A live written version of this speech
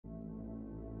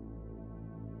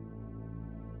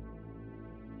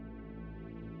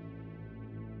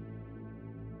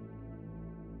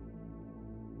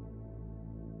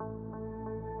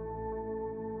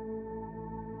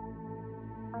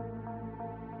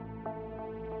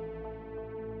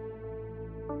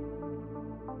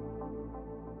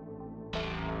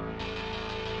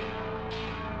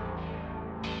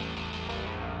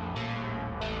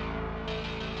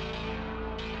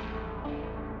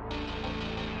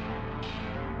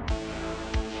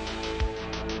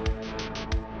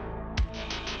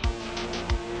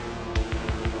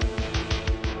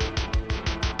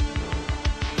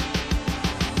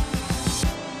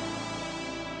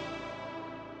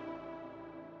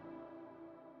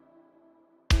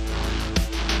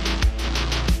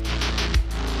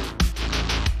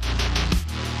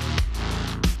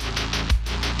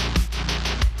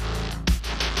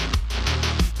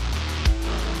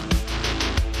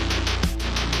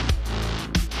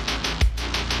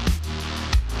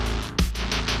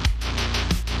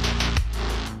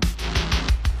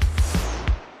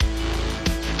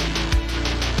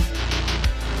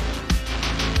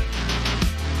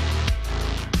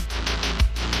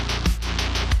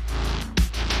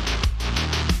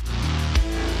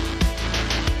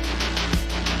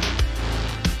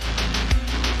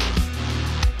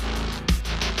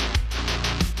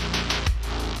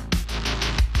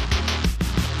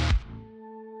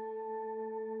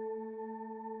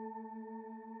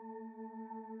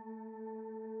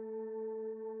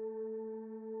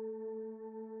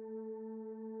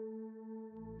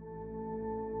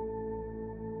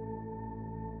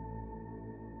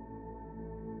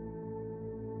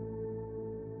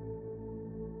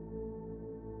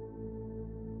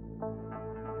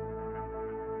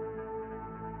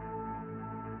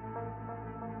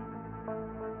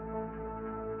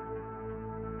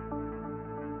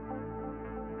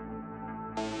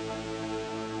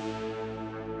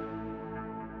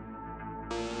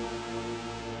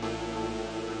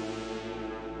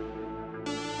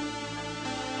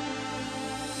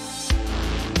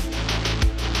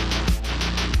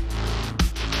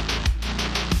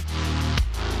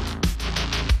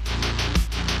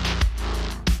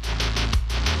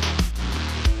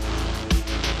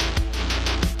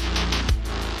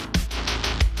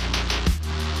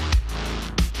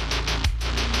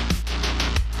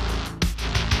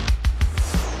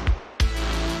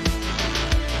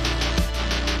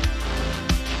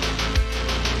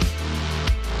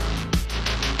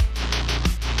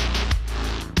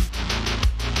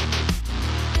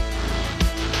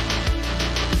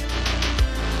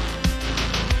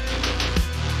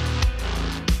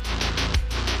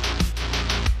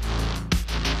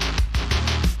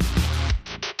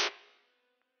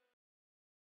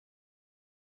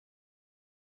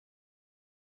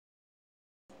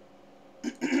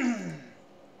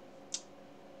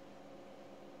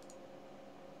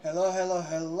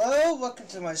Hello, welcome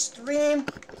to my stream.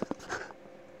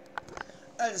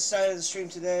 I decided to stream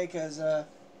today because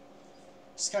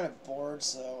just kind of bored,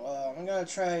 so I'm gonna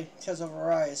try Tales of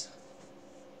Arise.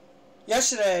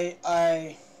 Yesterday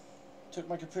I took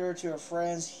my computer to a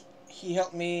friend's. He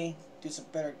helped me do some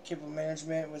better cable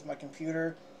management with my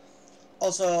computer.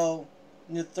 Also,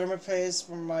 new thermopaste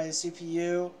for my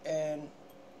CPU and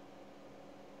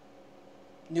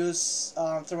new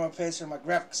thermopaste for my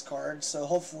graphics card. So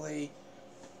hopefully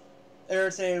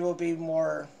everything will be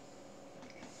more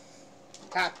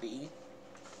happy.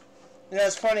 And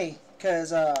that's funny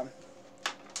because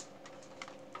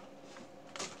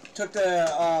took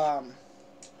the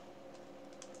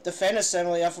fan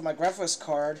assembly off of my graphics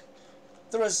card.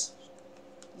 There was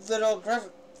little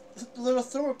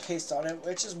thermopaste on it,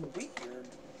 which is weird.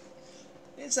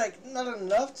 It's like not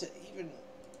enough to even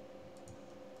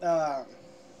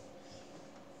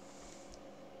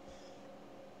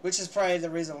which is probably the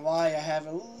reason why I have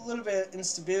a little bit of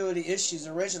instability issues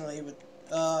originally with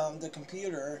the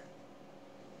computer.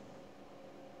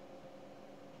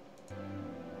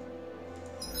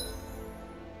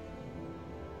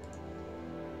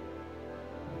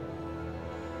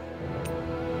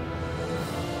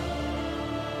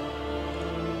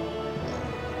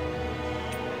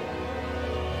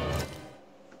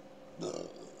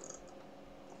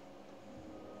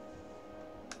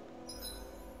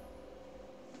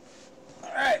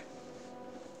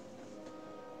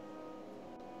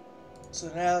 So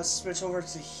now let's switch over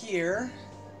to here.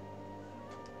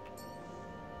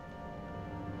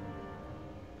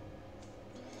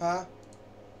 Huh?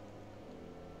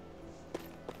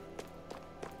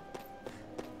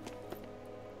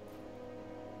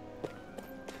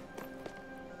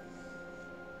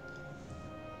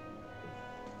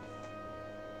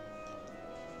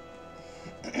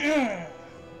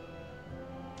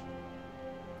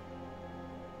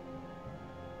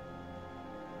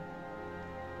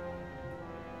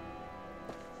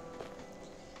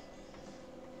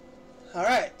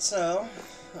 Alright, so,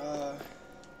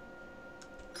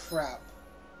 crap.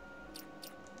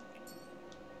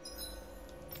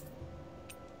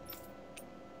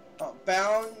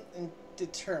 bound and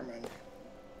determined.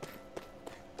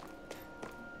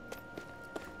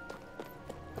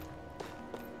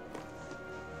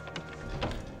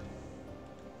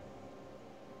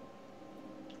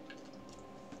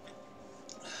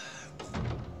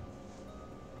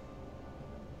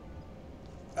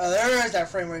 Oh, there is that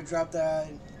frame rate drop that.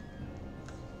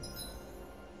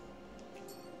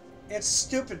 It's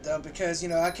stupid though, because, you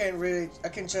know, I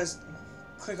can just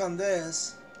click on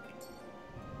this.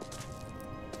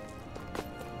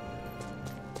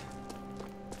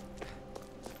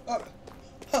 Oh,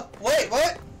 huh, wait,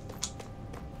 what?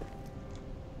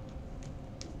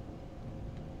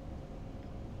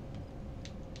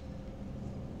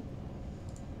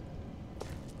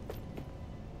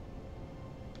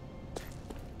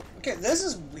 Okay, this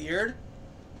is weird.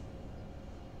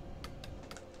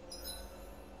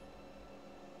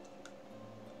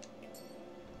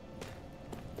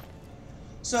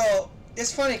 So,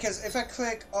 it's funny because if I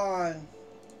click on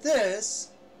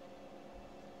this,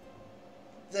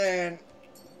 then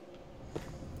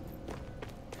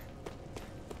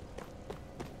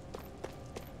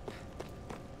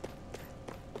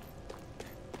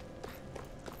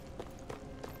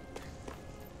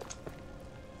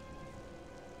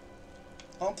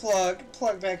unplug,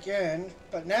 plug back in,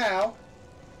 but now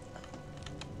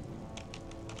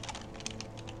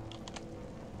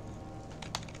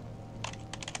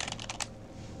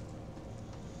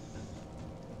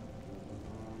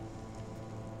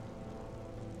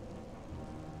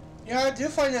you know, I do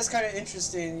find this kind of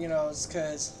interesting, you know, it's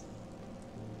because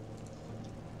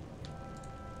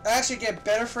I actually get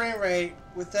better frame rate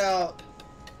without.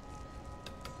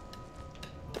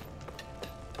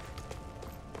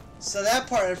 So that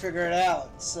part I figured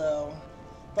out. So,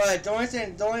 but the only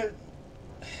thing, because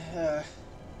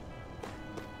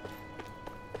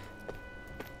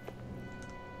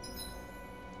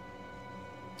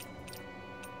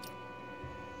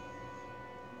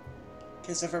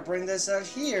if I bring this out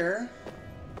here,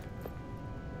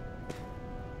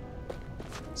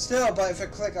 still, but if I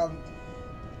click on,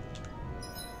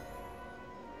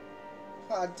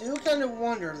 I do kind of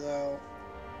wonder though.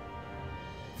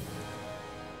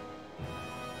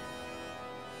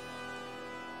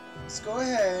 Let's go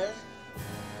ahead.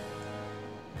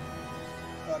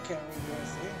 Oh, I can't read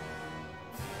anything.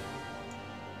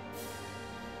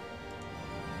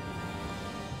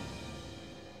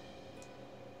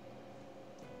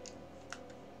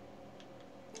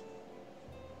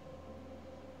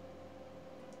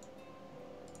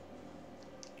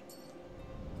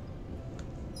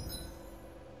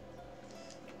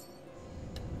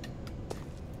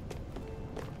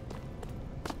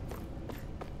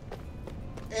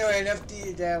 Anyway, enough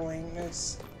dabbling.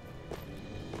 Let's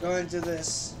go into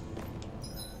this.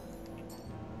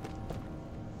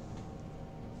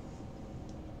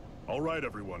 All right,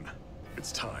 everyone.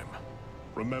 It's time.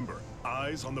 Remember,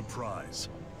 eyes on the prize.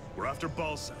 We're after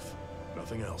Balseph.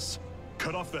 Nothing else.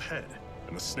 Cut off the head,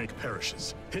 and the snake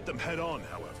perishes. Hit them head on,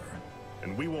 however.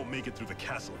 And we won't make it through the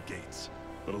castle gates,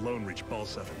 let alone reach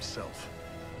Balseph himself.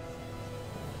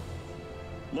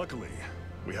 Luckily,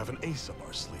 we have an ace up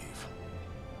our sleeve.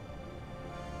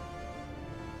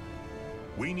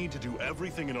 We need to do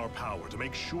everything in our power to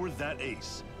make sure that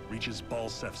ace reaches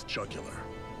Balseph's jugular.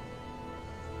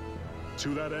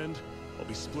 To that end, I'll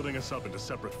be splitting us up into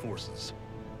separate forces.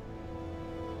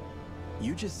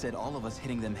 You just said all of us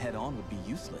hitting them head-on would be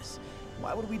useless.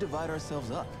 Why would we divide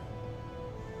ourselves up?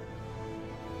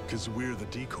 Because we're the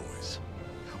decoys.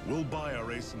 We'll buy our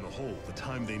ace in the hole the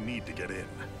time they need to get in.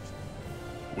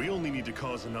 We only need to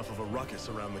cause enough of a ruckus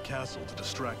around the castle to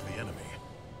distract the enemy.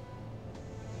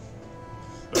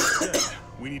 Instead,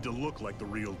 we need to look like the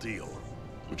real deal,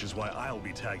 which is why I'll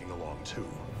be tagging along too.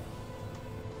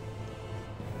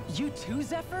 You too,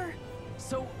 Zephyr?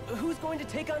 So, who's going to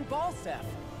take on Balseph?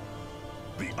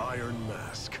 The Iron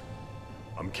Mask.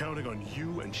 I'm counting on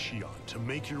you and Xion to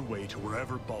make your way to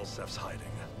wherever Balseph's hiding.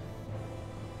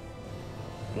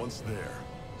 Once there,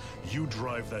 you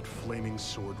drive that flaming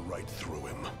sword right through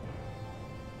him.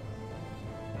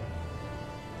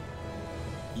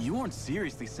 You aren't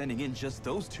seriously sending in just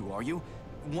those two, are you?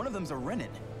 One of them's a Renin.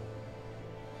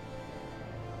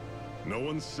 No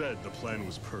one said the plan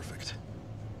was perfect.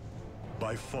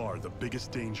 By far, the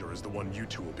biggest danger is the one you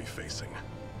two will be facing.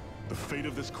 The fate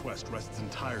of this quest rests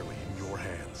entirely in your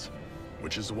hands,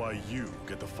 which is why you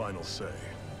get the final say.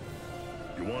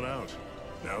 You want out,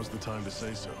 now's the time to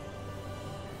say so.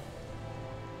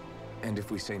 And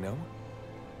if we say no?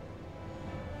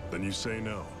 Then you say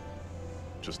no.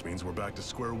 Just means we're back to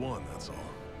square one, that's all.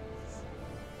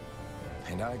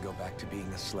 And I go back to being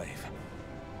a slave.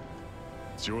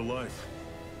 It's your life.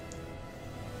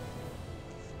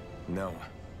 No,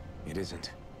 it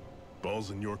isn't.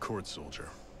 Ball's in your court, soldier.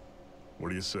 What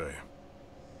do you say?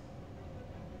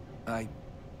 I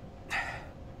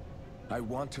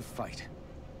want to fight.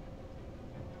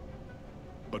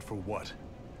 But for what?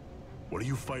 What are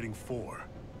you fighting for?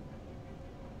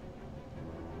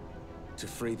 To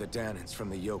free the Dahnans from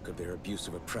the yoke of their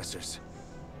abusive oppressors.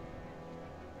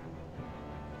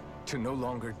 To no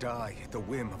longer die at the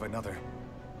whim of another.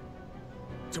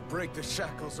 To break the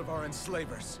shackles of our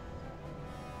enslavers.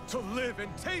 To live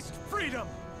and taste freedom!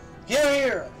 Hear,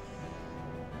 hear!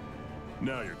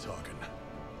 Now you're talking.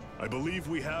 I believe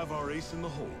we have our ace in the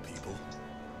hole, people.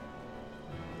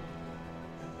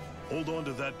 Hold on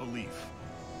to that belief,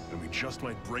 and we just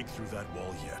might break through that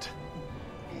wall yet.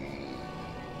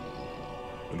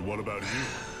 And what about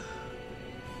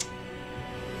you?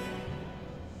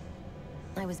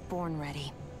 I was born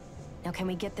ready. Now can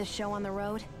we get this show on the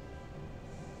road?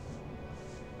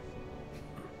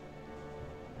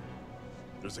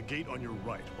 There's a gate on your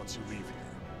right once you leave here.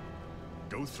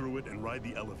 Go through it and ride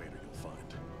the elevator you'll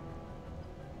find.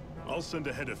 I'll send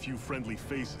ahead a few friendly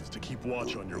faces to keep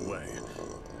watch on your way.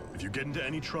 If you get into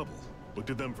any trouble, look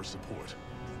to them for support.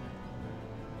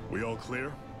 We all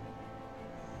clear?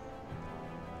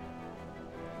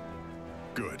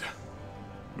 Good.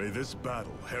 May this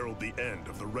battle herald the end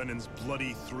of the Renan's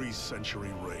bloody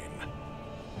 3-century reign.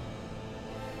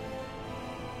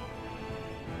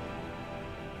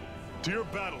 To your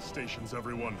battle stations,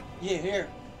 everyone. Yeah, here.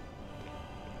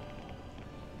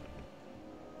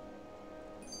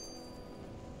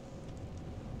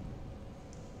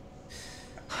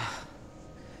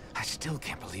 I still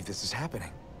can't believe this is happening.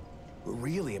 We're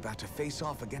really about to face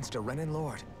off against a Renan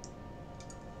Lord.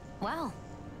 Well,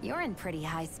 you're in pretty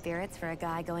high spirits for a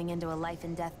guy going into a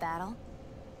life-and-death battle.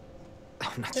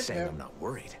 I'm not saying I'm not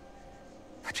worried.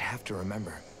 But you have to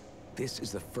remember, this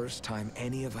is the first time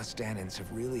any of us Dahnans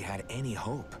have really had any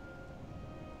hope.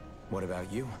 What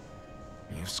about you?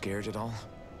 You scared at all?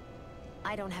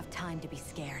 I don't have time to be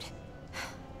scared.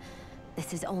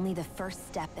 This is only the first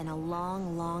step in a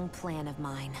long, long plan of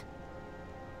mine.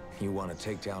 You want to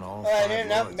take down all I 5 did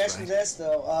not lords, mention right? this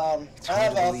though. It's I hard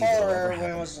have to a believe it'll follower ever when I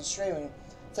happen. wasn't streaming.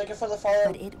 Thank you for the follow.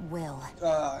 But it will.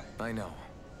 I know.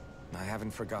 I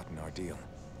haven't forgotten our deal.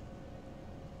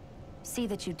 See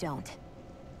that you don't.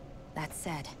 That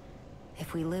said,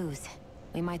 if we lose,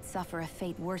 we might suffer a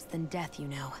fate worse than death, you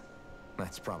know.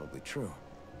 That's probably true.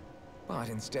 But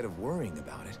instead of worrying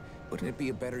about it, wouldn't it be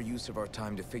a better use of our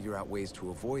time to figure out ways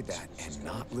to avoid that and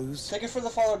not lose? Thank you for the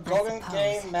follow, Golden suppose.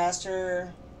 Game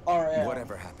Master RL.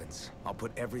 Whatever happens, I'll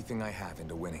put everything I have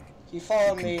into winning. He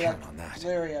followed You can me count on that.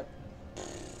 literally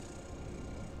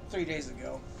 3 days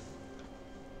ago.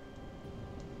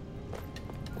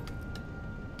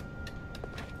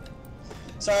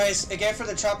 Sorry again for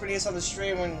the choppiness on the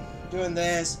stream when doing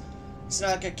this. It's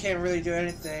not like I can't really do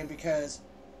anything because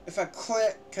if I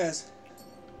click, because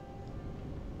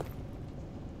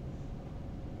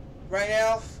right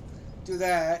now do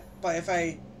that, but if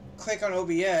I click on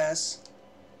OBS,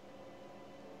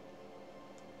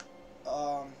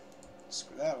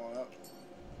 screw that one up.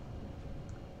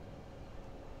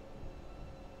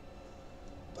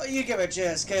 But you give it a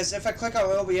gist, because if I click on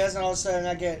OBS and all of a sudden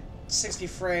I get 60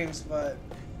 frames, but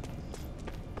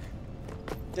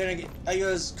then I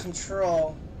use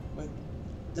control with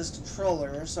this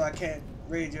controller, so I can't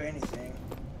really do anything.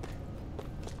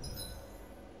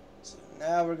 So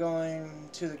now we're going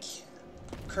to the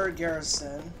Kurt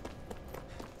Garrison,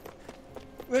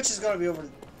 which is going to be over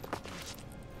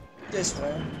this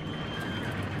way.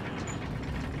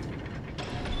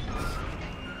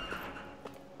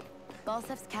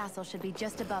 Balsef's castle should be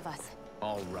just above us.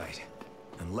 All right.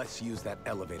 And let's use that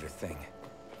elevator thing.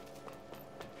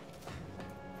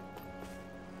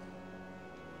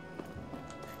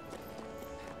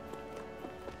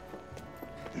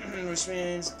 Which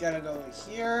means gotta go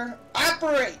here.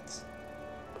 Operate!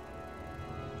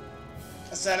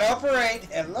 I said operate.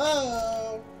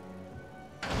 Hello!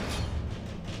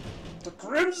 The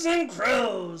Crimson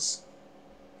Crows!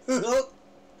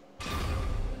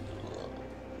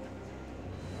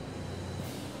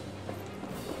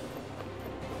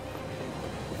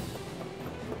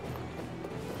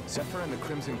 Zephyr and the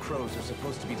Crimson Crows are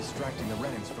supposed to be distracting the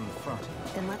Renans from the front.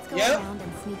 Then let's go Yep. around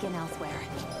and sneak in elsewhere.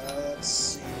 Let's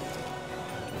see.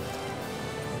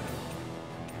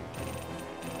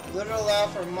 Little loud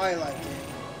for my liking.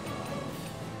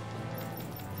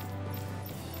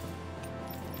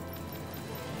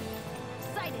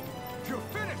 Sighted! You're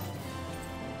finished!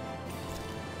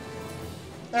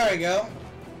 There we go.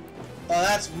 Oh,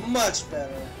 that's much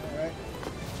better. Alright.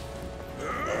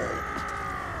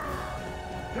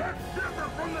 That's Zephyr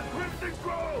from the Nothing's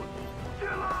grown! Chill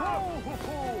Ho, out! ho,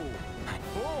 ho.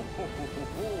 Ho, ho, ho, ho,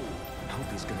 ho. I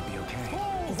hope he's gonna be okay.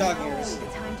 Is Dog now ears. really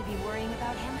the time to be worrying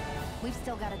about him? We've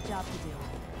still got a job to do.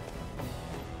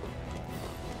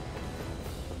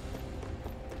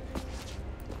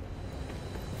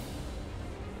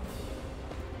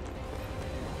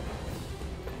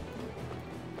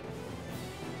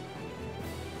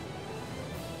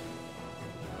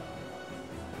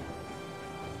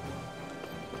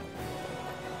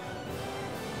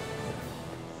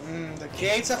 The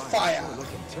gates of fire. Sure look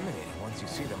intimidating once you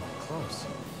see them up close.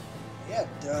 Yeah, it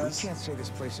We does. can't say this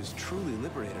place is truly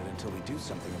liberated until we do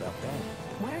something about Ben.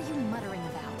 What are you muttering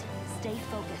about? Stay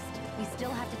focused. We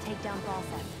still have to take down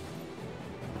Balsef.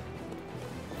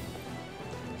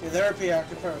 Okay, they're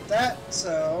preoccupied with that,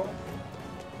 so...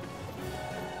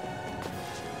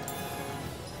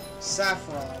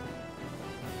 Saffron.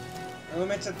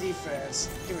 Elemental defense.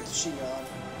 Give it to Shion.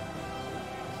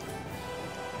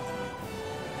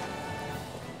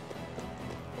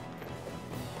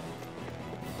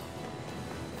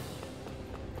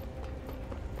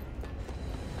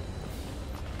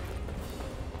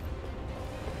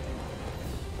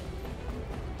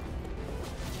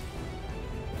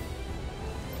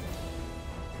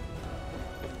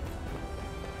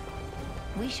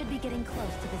 We should be getting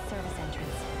close to the service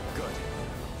entrance. Good.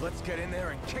 Let's get in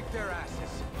there and kick their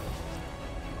asses.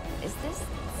 Is this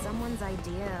someone's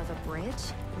idea of a bridge?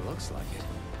 Looks like it.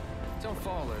 Don't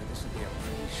fall her. This would be a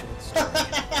pretty short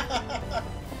story.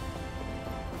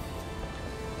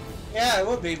 Yeah, it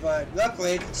would be, but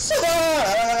luckily...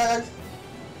 Survive!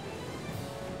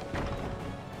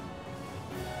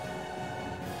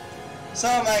 So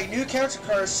my new character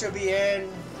cards should be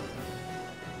in,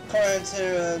 according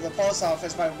to the post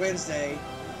office, by Wednesday.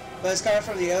 But it's coming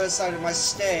from the other side of my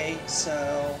state,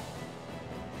 so...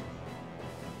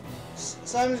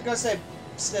 So I'm just gonna say,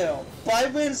 still, by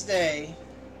Wednesday,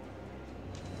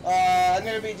 I'm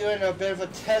gonna be doing a bit of a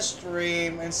test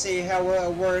stream and see how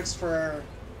well it works for...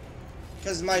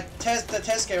 Because the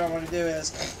test game I want to do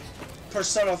is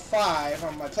Persona 5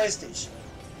 on my PlayStation.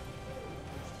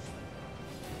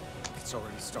 It's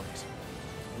already started.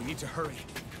 We need to hurry.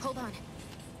 Hold on.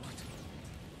 What?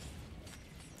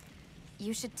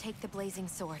 You should take the blazing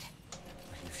sword.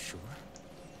 Are you sure?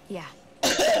 Yeah.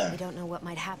 We don't know what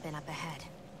might happen up ahead.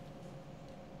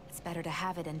 It's better to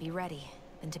have it and be ready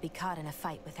than to be caught in a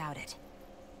fight without it.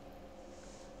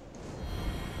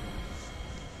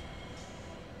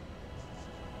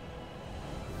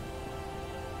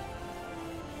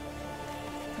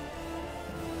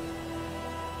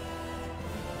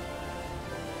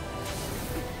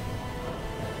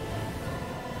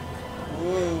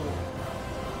 Ooh.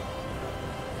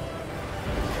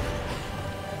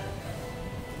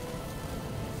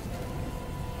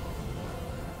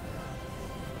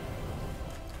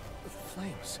 The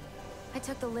flames. I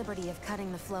took the liberty of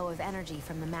cutting the flow of energy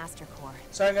from the Master Core.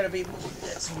 So I'm gonna be moving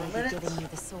this I for a might be minute. giving you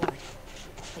the sword,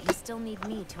 but you still need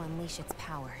me to unleash its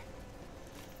power.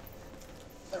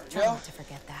 There we Try go. not to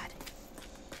forget that.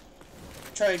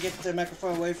 Try to get the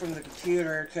microphone away from the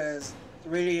computer because the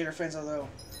radiator fans, although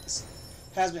it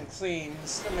has been cleaned, it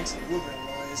still makes a blueberry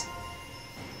noise.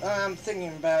 I'm thinking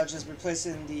about just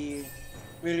replacing the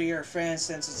radiator fan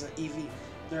since it's an EV.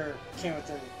 There came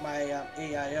with my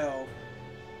AIO.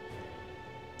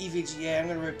 EVGA, I'm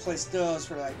going to replace those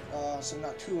for like some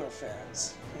Noctua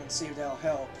fans and see if that'll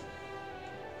help.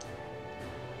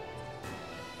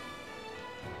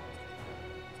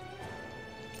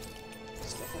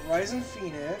 Let's go for Rising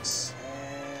Phoenix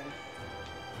and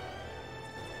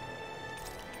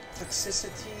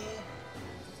Toxicity,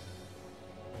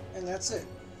 and that's it.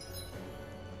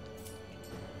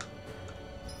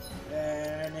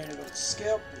 And I need to go to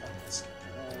Skip, no, Skip,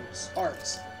 it's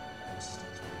Arts.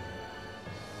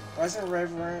 Rising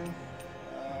Reverend,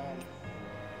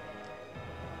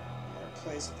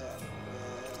 replace that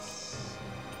with,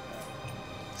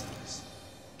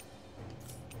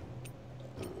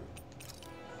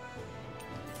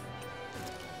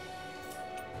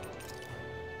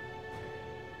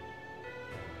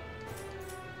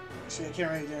 actually, I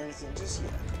can't really do anything just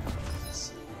yet. Let's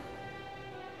see.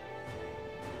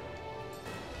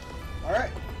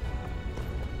 Alright.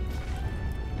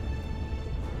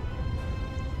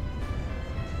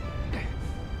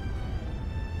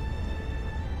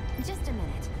 Just a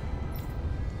minute.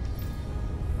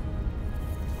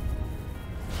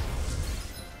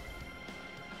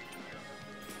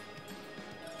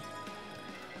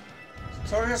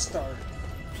 Tutorial started.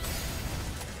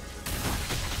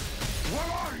 What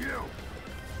are you?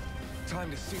 Time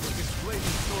to see what this blazing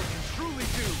sword can truly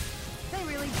do. They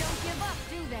really don't give up,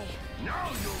 do they?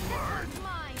 Now you'll learn!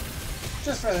 Mine.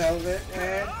 Just for the hell of it,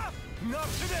 and Not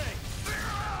today!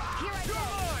 Here I You're go.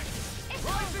 mine! It's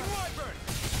Rising over. Wyvern!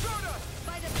 Stardust!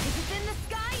 By the pieces in the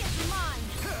sky, it's mine.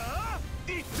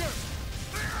 Eat dirt!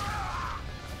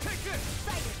 Take this!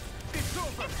 Sighted. It's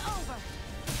over! It's over.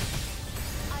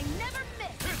 I never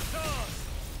miss. It's on!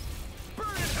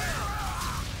 Burn in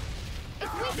hell!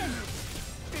 It's weakened.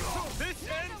 It's over! This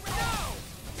ends now!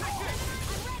 Take this!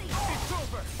 I'm ready. It's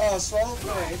over! oh, swallow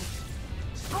blade.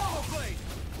 Swallow blade!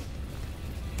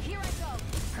 Here I go.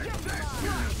 You're This!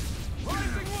 mine.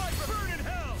 Rising Wyvern! Burn in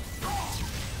hell!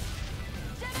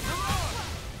 Gemini Come on! Alpha.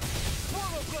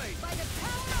 Swallow blade! By the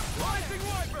power of water. Rising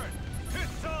Wyvern!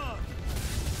 It's on!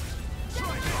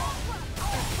 Gemini Strike it! Alpha.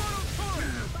 Infernal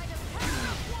Torrent! By the power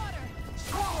of water.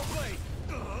 Swallow blade!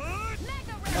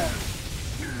 Mega Ray.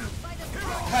 By the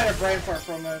power Had a brain fart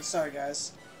for a minute. Sorry,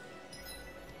 guys.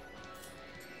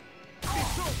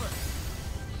 It's over!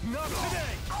 Not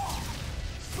today!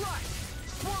 Slash!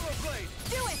 Swallow blade!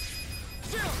 Do it.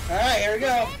 Chill! All right, here we go.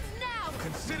 Ends now.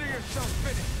 Consider yourself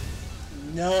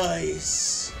finished!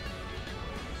 Nice.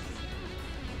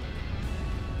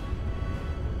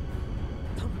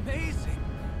 Amazing!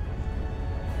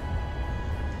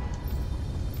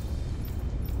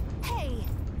 Hey.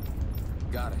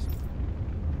 Got it.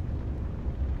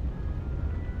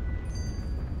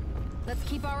 Let's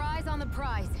keep our eyes on the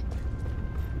prize.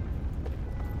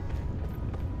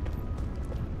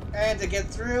 And to get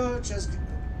through, just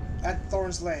at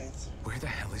Thorn's Length. Where the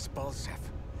hell is Balsef?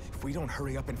 If we don't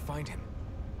hurry up and find him...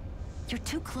 You're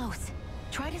too close.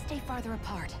 Try to stay farther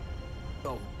apart.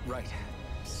 Oh, right.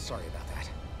 Sorry about that.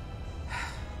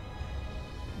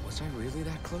 Was I really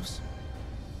that close?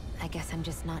 I guess I'm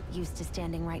just not used to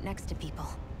standing right next to people.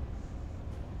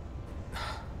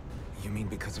 You mean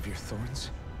because of your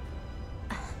thorns?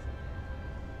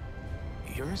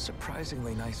 You're a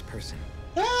surprisingly nice person.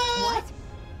 What?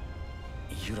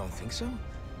 You don't think so?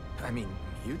 I mean,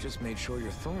 you just made sure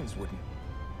your thorns wouldn't...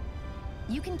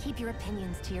 You can keep your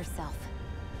opinions to yourself.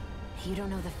 You don't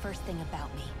know the first thing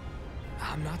about me.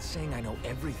 I'm not saying I know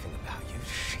everything about you.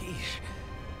 Sheesh.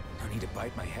 No need to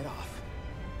bite my head off.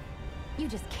 You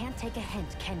just can't take a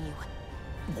hint, can you?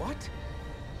 What?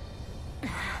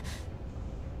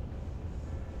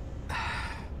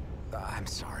 I'm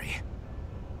sorry.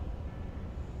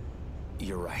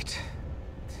 You're right.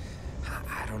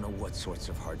 I don't know what sorts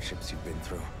of hardships you've been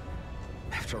through.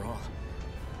 After all,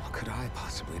 what could I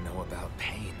possibly know about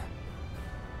pain?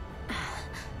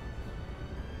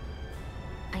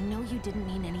 I know you didn't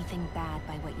mean anything bad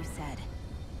by what you said.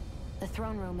 The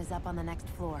throne room is up on the next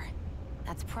floor.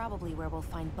 That's probably where we'll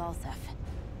find Balsef.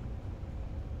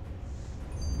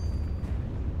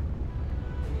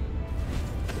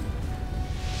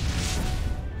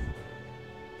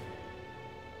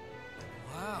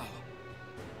 Wow.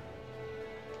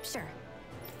 Sure.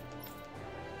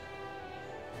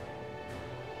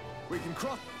 We can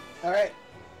cross. All right.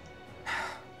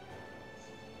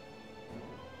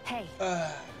 Hey,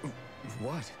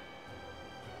 What?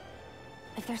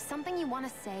 if there's something you want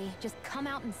to say, just come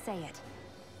out and say it.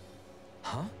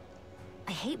 Huh?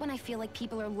 I hate when I feel like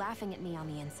people are laughing at me on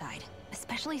the inside.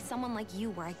 Especially someone like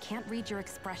you where I can't read your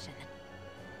expression.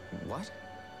 What?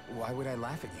 Why would I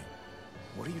laugh at you?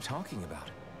 What are you talking about?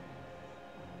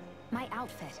 My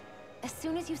outfit. As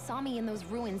soon as you saw me in those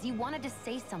ruins, you wanted to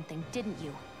say something, didn't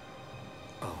you?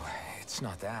 Oh, it's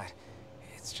not that.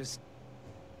 It's just...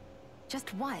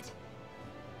 Just what?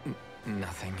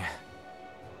 nothing.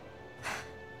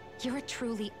 You're a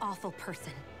truly awful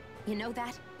person. You know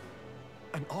that?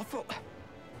 An awful...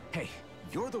 Hey,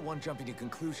 you're the one jumping to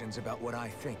conclusions about what I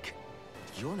think.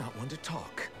 You're not one to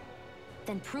talk.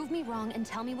 Then prove me wrong and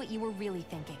tell me what you were really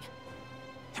thinking.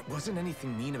 It wasn't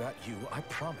anything mean about you, I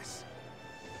promise.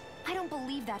 I don't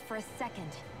believe that for a second.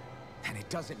 And it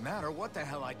doesn't matter what the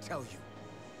hell I tell you.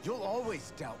 You'll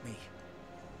always doubt me.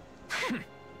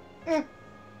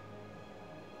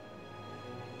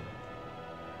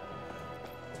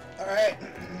 All right.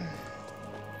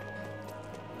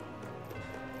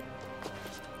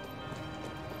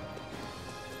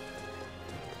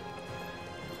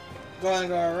 Gonna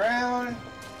go around.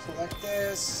 Select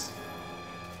this.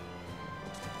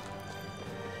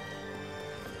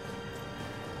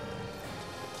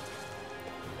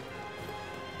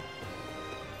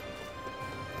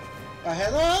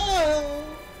 Hello.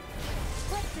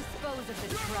 Let's dispose of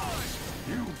the trash.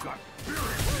 You got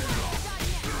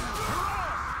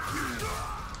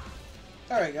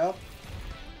There we go.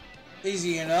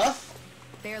 Easy enough.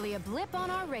 Barely a blip on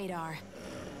our radar.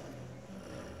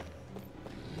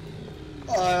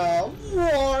 Why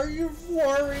are you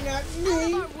roaring at Out of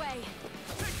me? our way.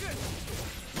 Take this!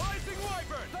 Rising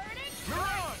Wyvern! Burning You're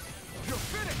on! You're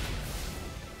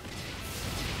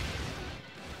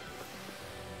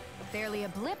Barely a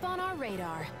blip on our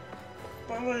radar.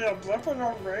 Barely a blip on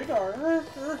our radar.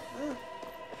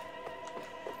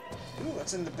 Ooh,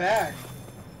 what's in the bag?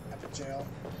 Epic jail.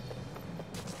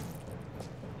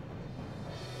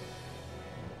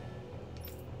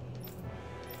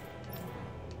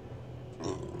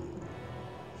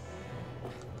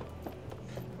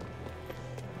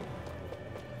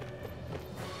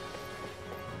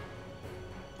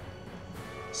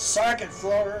 Second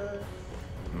floor.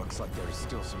 Looks like there's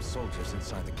still some soldiers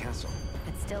inside the castle.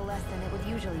 It's still less than it would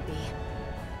usually be.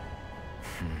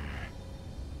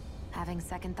 Having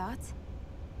second thoughts?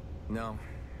 No,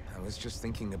 I was just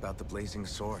thinking about the blazing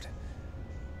sword.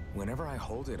 Whenever I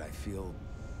hold it, I feel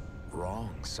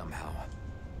wrong somehow.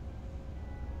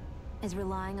 Is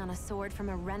relying on a sword from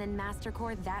a Renan Master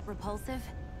Corps that repulsive?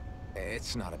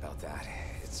 It's not about that.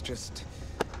 It's just...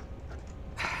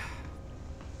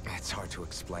 It's hard to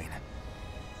explain.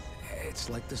 It's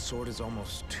like the sword is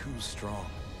almost too strong.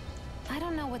 I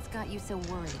don't know what's got you so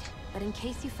worried, but in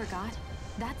case you forgot,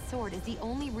 that sword is the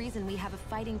only reason we have a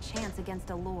fighting chance against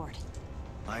a lord.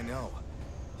 I know.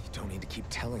 You don't need to keep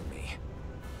telling me.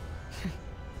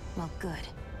 Well, good.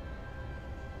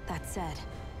 That said,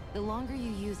 the longer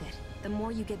you use it, the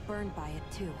more you get burned by it,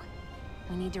 too.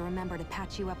 We need to remember to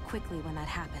patch you up quickly when that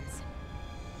happens.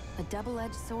 A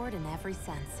double-edged sword in every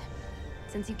sense.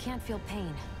 Since you can't feel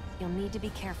pain, you'll need to be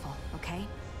careful, okay?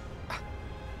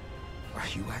 Are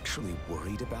you actually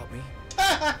worried about me?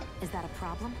 Is that a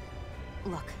problem?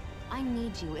 Look, I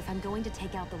need you if I'm going to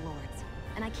take out the lords.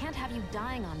 And I can't have you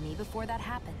dying on me before that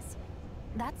happens.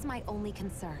 That's my only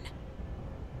concern.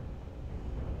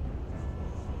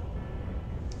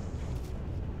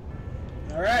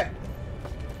 Alright.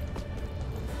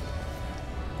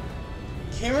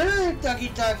 Come here, ducky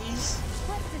duckies.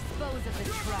 Let's dispose of the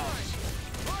trash.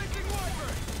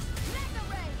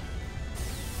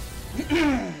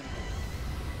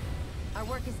 Our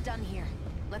work is done here.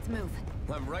 Let's move.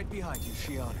 I'm right behind you,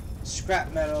 Shionne.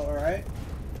 Scrap metal, alright.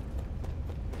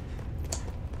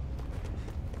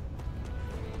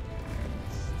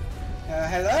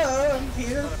 Hello, I'm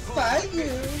here to fight you.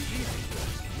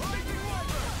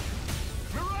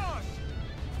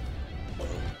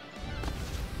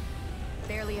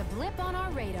 Barely a blip on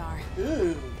our radar.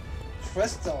 Ooh,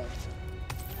 crystal.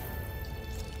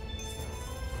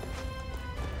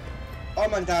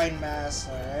 Undying mass,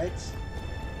 alright.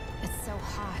 It's so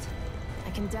hot. I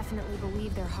can definitely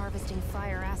believe they're harvesting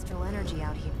fire astral energy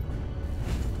out here.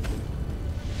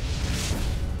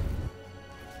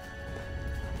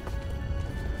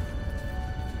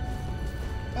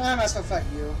 I'm not gonna fight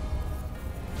you.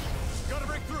 Gotta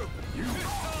break through. You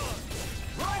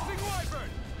Rising Wyvern!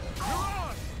 You're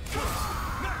on!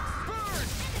 Next burn!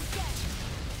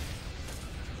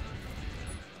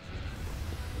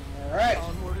 Alright.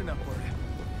 Onward and upward.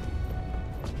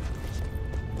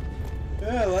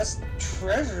 Ooh, what's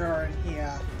treasure in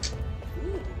here?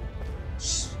 Ooh.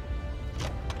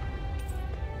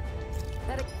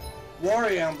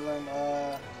 Warrior emblem,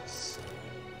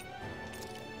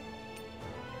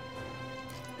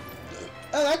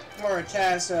 I like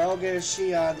Moritas, so I'll give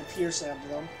Shionne the Pierce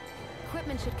emblem.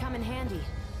 Equipment should come in handy.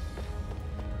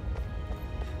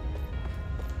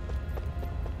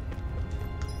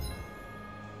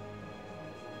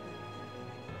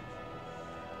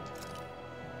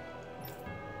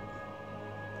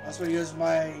 That's what I use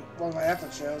one of my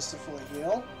epic shells to fully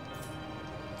heal.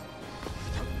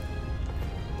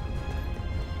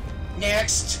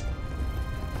 Next!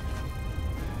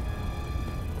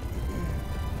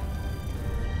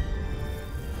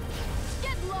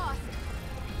 Get lost!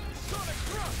 Sonic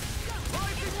Thrust!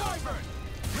 Rising Wyvern!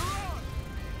 You're on!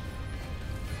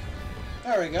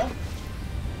 There we go.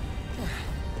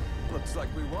 Looks like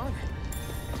we won.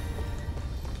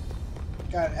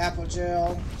 Got apple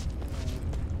gel.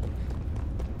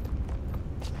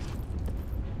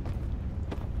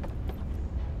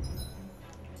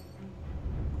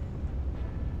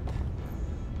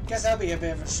 Guess that'll be a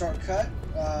bit of a shortcut.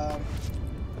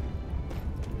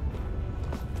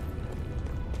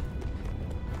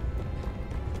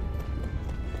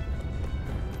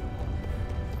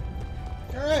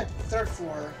 Alright, third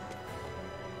floor.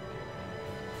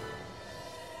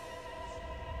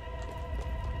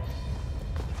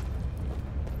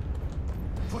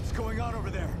 What's going on over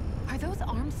there? Are those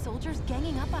armed soldiers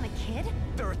ganging up on a kid?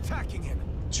 They're attacking him.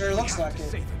 Sure looks We have like to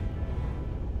it. save him.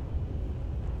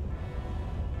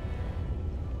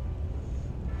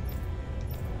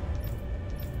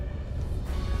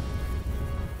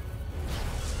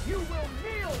 You will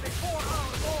kneel before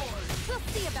our Lord! We'll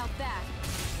see about that.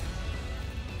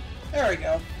 There we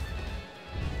go.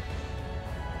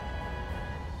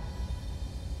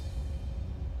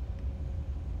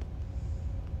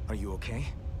 Are you okay?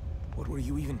 What were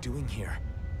you even doing here?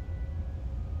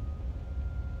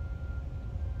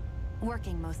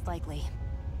 Working, most likely.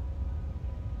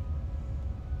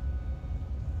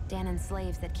 Danan's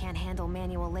slaves that can't handle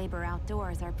manual labor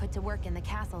outdoors are put to work in the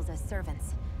castles as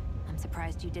servants. I'm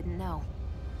surprised you didn't know.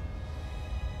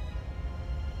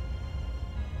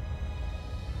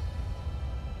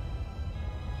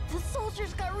 The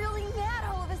soldiers got really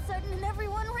mad all of a sudden and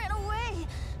everyone ran away.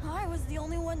 I was the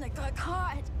only one that got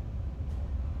caught.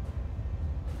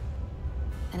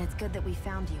 And it's good that we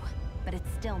found you, but it's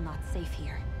still not safe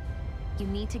here. You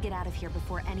need to get out of here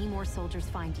before any more soldiers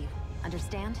find you.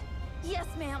 Understand? Yes,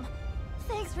 ma'am.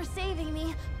 Thanks for saving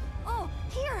me. Oh,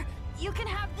 here! You can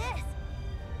have this!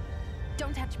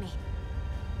 Don't touch me.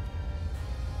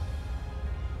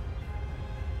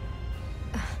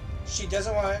 She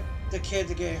doesn't want the kid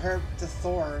to get hurt with the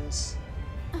thorns.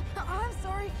 I'm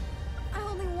sorry. I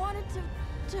only wanted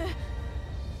to...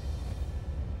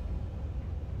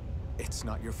 It's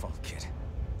not your fault, kid.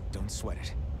 Don't sweat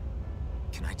it.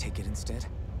 Can I take it instead?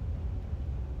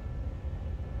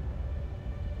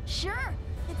 Sure!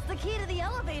 It's the key to the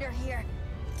elevator here.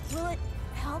 Will it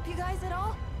help you guys at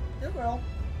all? It will.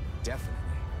 Definitely.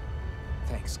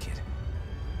 Thanks, kid.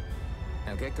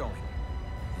 Now get going.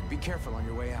 And be careful on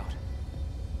your way out.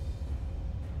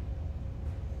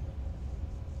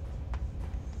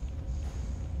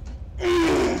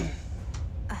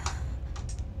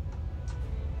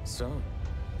 So,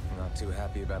 not too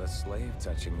happy about a slave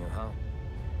touching you, huh?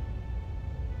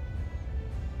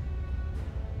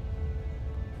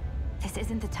 This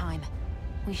isn't the time.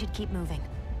 We should keep moving.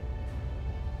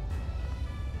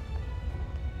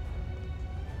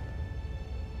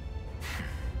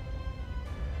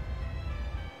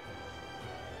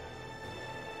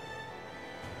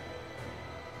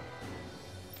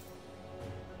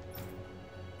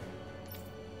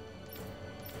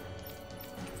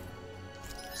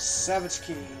 Savage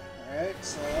key. Alright,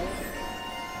 so...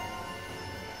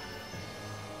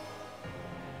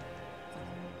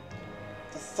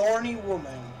 The Thorny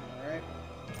Woman. Alright.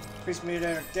 Increase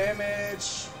meter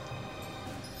damage.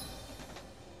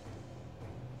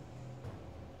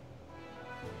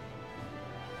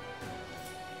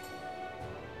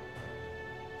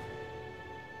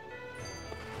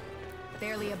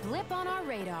 Barely a blip on our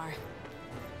radar.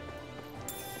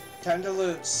 Time to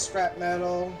loot. Scrap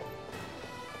metal.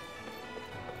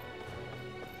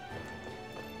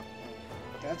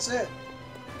 That's it.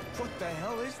 What the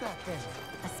hell is that thing?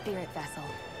 A spirit vessel.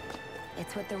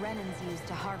 It's what the Renans use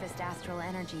to harvest astral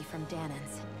energy from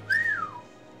Danans.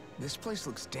 This place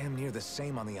looks damn near the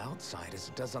same on the outside as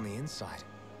it does on the inside.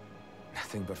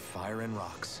 Nothing but fire and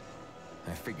rocks.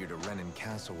 I figured a Renan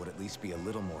castle would at least be a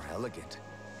little more elegant.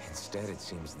 Instead, it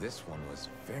seems this one was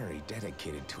very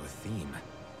dedicated to a theme.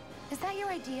 Is that your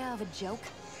idea of a joke?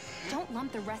 Don't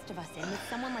lump the rest of us in with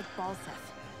someone like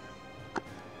Balseph.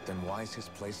 Then why's his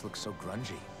place look so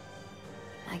grungy?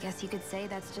 I guess you could say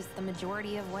that's just the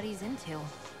majority of what he's into.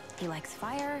 He likes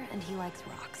fire and he likes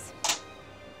rocks.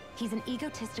 He's an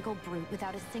egotistical brute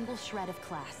without a single shred of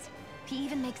class. He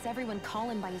even makes everyone call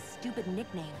him by his stupid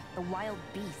nickname, the Wild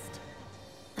Beast.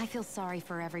 I feel sorry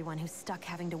for everyone who's stuck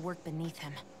having to work beneath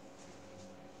him.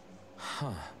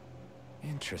 Huh.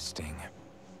 Interesting.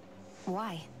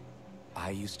 Why? I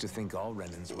used to think all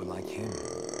Renans were like him.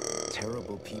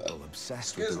 Terrible people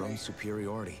obsessed with their own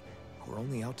superiority, who are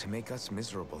only out to make us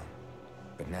miserable.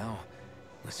 But now,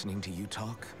 listening to you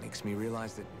talk makes me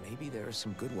realize that maybe there are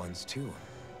some good ones too.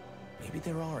 Maybe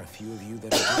there are a few of you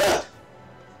that are good.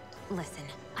 Listen,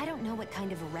 I don't know what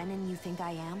kind of Renan you think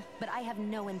I am, but I have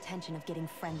no intention of getting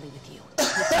friendly with you.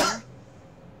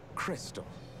 Crystal,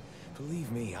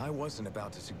 believe me, I wasn't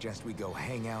about to suggest we go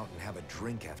hang out and have a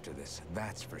drink after this,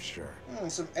 that's for sure.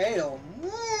 Some ale.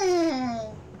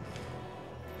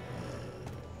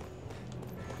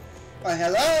 Why,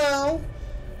 hello!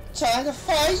 Time to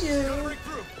fight you! Here we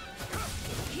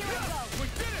go! We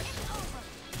did it!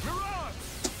 Mirage!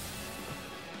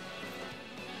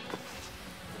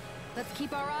 Let's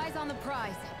keep our eyes on the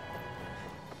prize.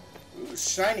 Ooh,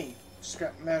 shiny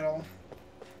scrap metal.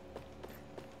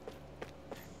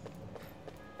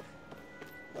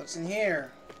 What's in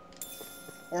here?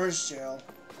 Orange gel.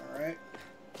 Alright.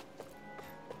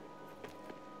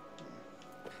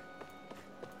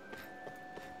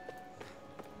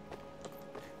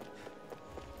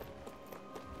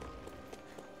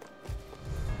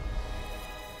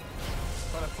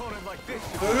 An opponent like this.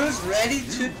 Who's ready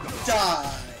to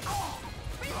die?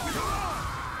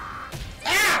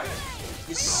 Ow!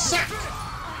 You suck!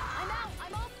 I'm out!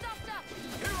 I'm all stuffed up!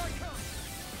 Here I come!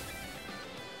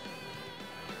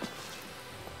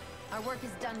 Our work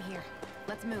is done here.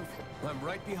 Let's move. I'm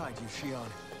right behind you, Shion.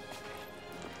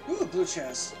 Ooh, blue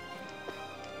chest.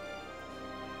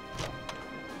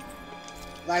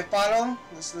 Life bottle.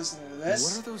 Let's listen to this.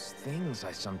 What are those things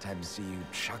I sometimes see you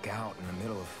chuck out in the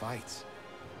middle of fights?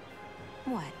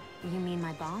 What? You mean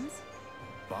my bombs?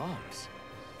 Bombs?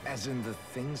 As in the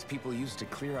things people use to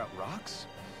clear out rocks?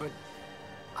 But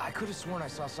I could have sworn I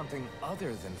saw something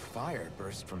other than fire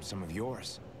burst from some of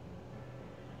yours.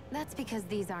 That's because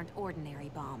these aren't ordinary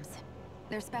bombs.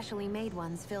 They're specially made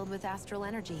ones filled with astral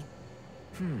energy.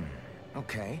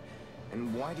 Okay.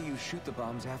 And why do you shoot the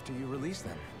bombs after you release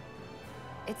them?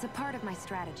 It's a part of my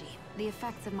strategy. The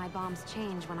effects of my bombs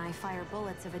change when I fire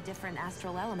bullets of a different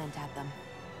astral element at them.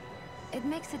 It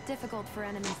makes it difficult for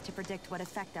enemies to predict what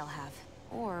effect they'll have,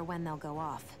 or when they'll go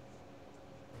off.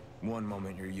 One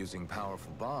moment you're using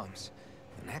powerful bombs,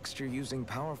 the next you're using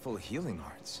powerful healing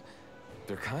arts.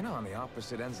 They're kinda on the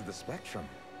opposite ends of the spectrum,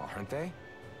 aren't they?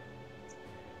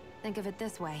 Think of it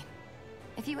this way.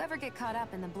 If you ever get caught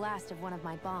up in the blast of one of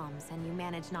my bombs and you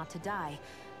manage not to die,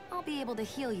 I'll be able to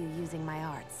heal you using my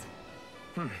arts.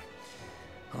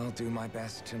 I'll do my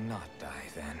best to not die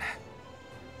then.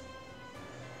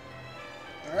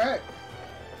 Alright.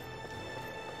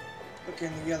 Look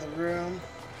in the other room.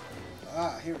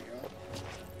 Ah, here we go.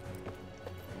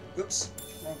 Oops,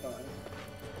 wrong button.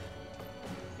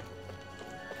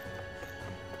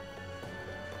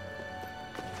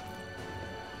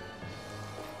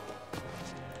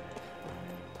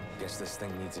 Guess this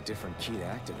thing needs a different key to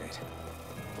activate.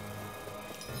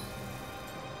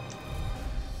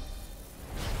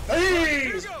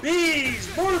 Bees!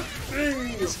 Bees! More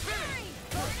bees!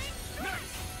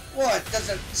 What? Does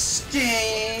it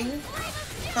sting?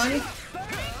 Honey?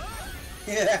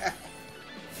 Yeah.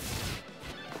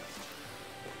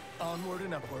 Onward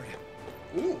and upward.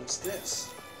 Ooh, what's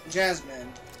this?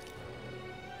 Jasmine.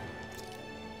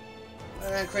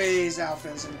 And Crazy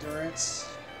Alpha's endurance.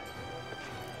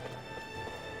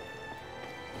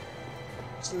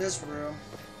 What's in this room?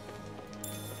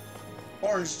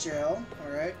 Orange gel,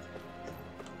 alright.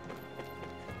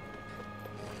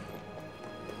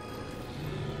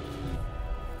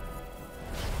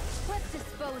 Let's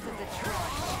dispose of the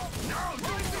trash.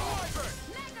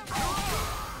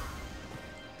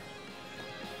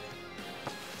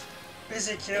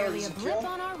 Busy kill, Barely a easy blip kill.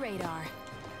 on our radar.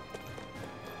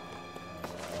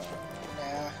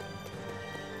 Nah.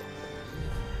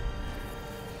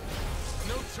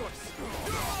 No choice.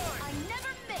 I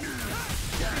never miss.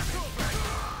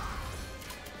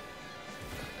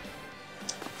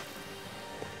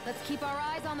 Let's keep our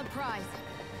eyes on the prize.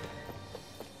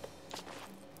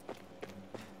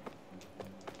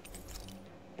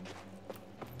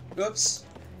 Oops.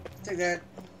 I think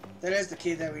that is the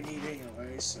key that we need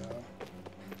anyway, so.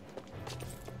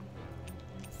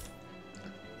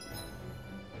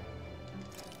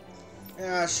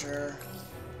 Yeah, sure.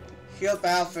 Heal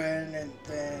Balfin and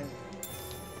then.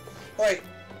 Wait.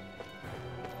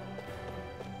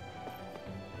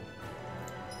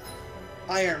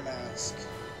 Iron Mask.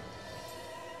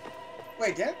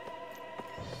 Wait, that?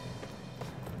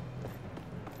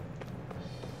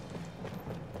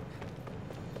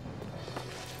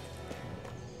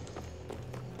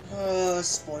 Oh,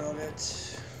 spoiled it.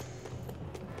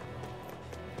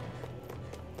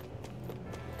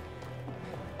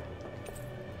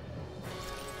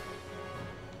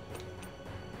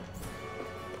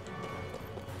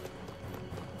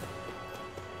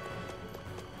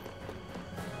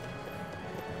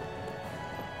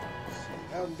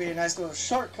 That would be a nice little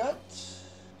shortcut.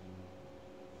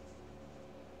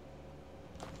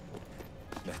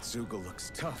 That Zoogle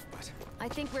looks tough, but... I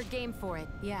think we're game for it,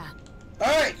 yeah.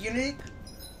 Alright, unique.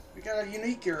 We got a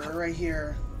uniquer right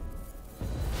here.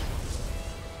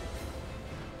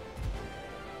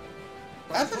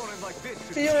 I have a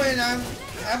feeling I'm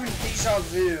having deja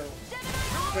vu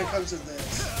when it comes to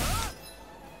this.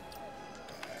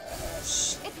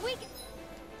 If we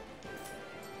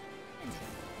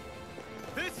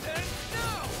This ends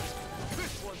now.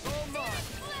 This one's all mine.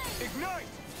 Ignite.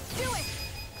 Do it!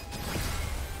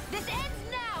 This ends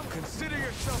now! Consider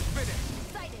yourself finished.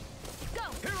 Excited. Go!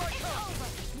 Here I It's come. over!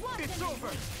 One It's minute.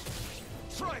 over.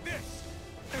 Try this.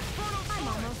 Infernal I'm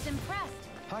Fire. almost impressed.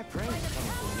 High praise coming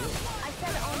from you. I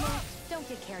said almost. Don't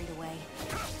get carried away.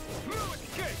 Blue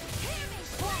escape. Hear me!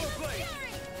 Swallow blade.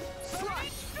 Fury!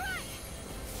 Slash. Strike!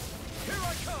 Here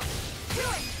I come. Do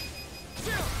it!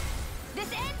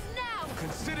 This ends now!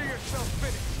 Consider yourself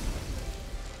finished.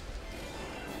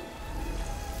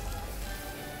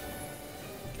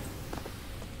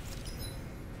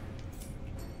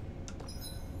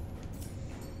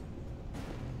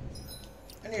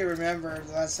 I need to remember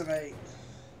the last time I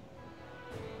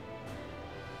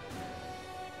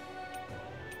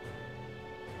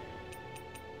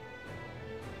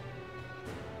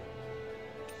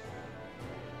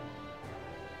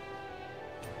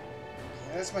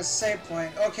that's my save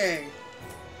point. Okay.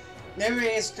 Maybe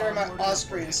it's during my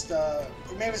off-screen stuff.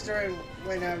 Maybe it's during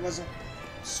when I wasn't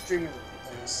streaming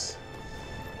this.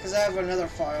 Because I have another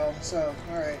file, so,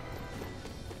 alright.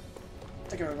 I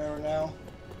think I remember now.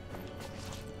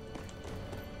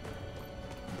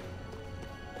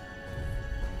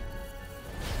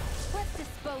 Let's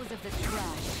dispose of the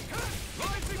trash.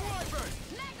 Rising Wyvern!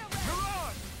 You're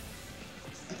on!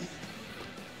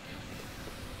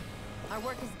 Our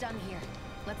work is done here.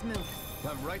 Let's move.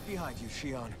 I'm right behind you,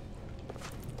 Shion.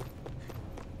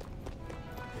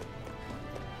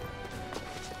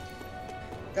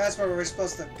 That's where we're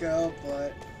supposed to go,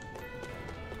 but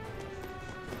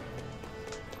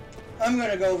I'm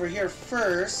gonna go over here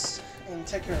first and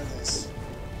take care of this.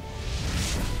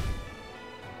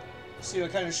 See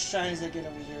what kind of shines I get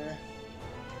over here.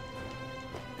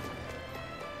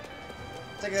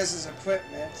 I think this is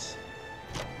equipment.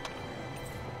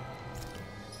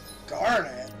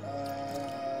 Garnet.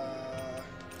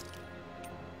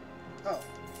 Oh.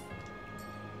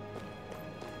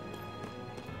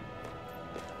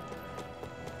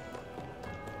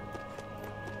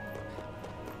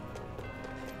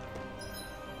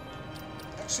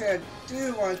 Actually, I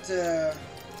do want to.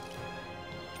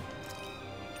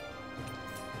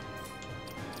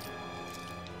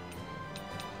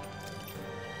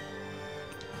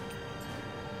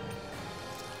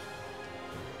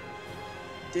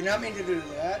 Did not mean to do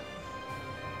that.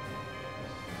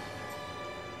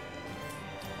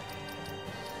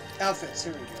 Outfits,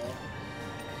 here we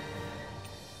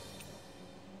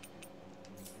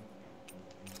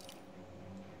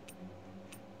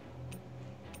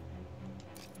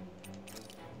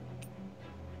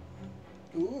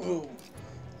go. Ooh,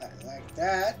 I like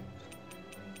that.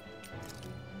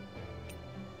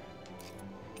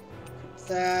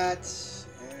 That.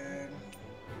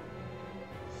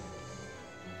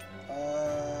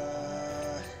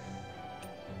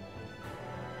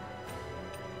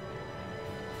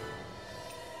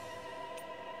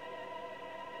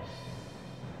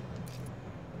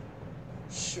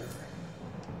 Sure.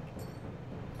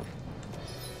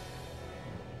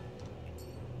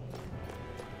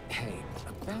 Hey,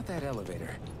 about that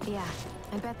elevator. Yeah,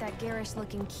 I bet that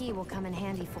garish-looking key will come in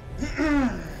handy for...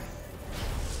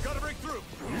 Gotta break through!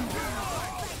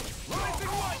 Rising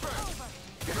Wyvern!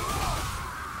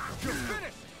 You're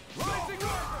finished! Rising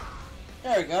Wyvern!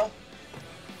 There we go.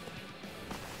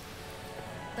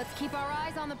 Let's keep our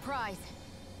eyes on the prize.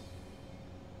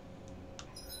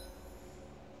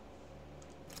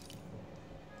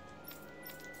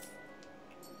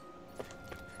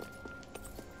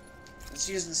 Let's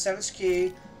use the 7th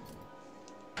key.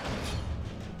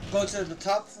 Go to the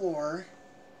top floor.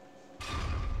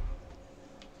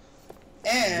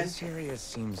 And This area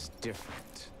seems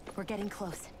different. We're getting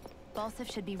close.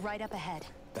 Balsef should be right up ahead.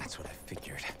 That's what I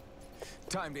figured.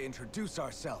 Time to introduce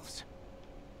ourselves.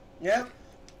 yep.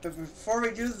 But before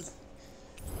we do,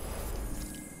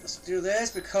 let's do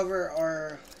this. We cover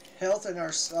our health and our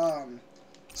CP.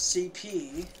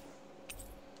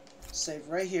 Save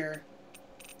right here.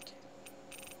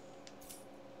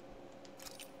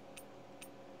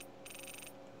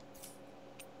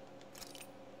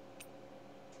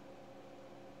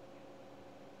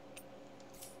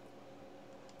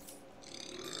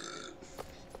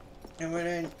 And when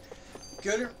in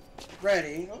good,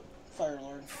 ready. Oh, Fire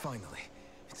Lord. Finally,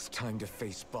 it's time to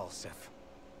face Balsef.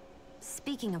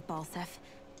 Speaking of Balsef,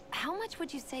 how much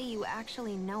would you say you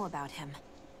actually know about him?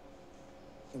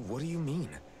 What do you mean?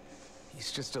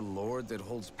 He's just a lord that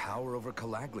holds power over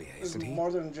Calaglia, It's isn't he?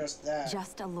 more than just that.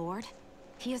 Just a lord?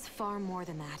 He is far more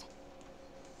than that.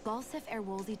 Balsef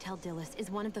Erwolzi Teldilis is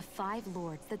one of the 5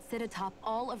 lords that sit atop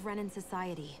all of Renan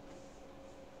society.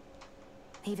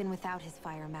 Even without his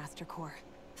Fire Master Core,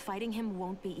 fighting him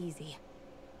won't be easy.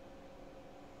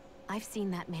 I've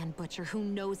seen that man butcher who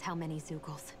knows how many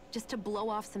Zugals, just to blow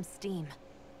off some steam.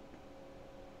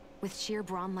 With sheer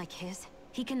brawn like his,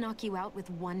 he can knock you out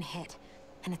with one hit,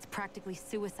 and it's practically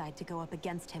suicide to go up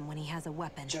against him when he has a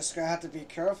weapon. Just gonna have to be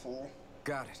careful.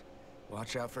 Got it.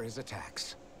 Watch out for his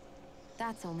attacks.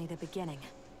 That's only the beginning.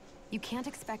 You can't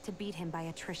expect to beat him by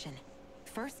attrition.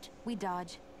 First, we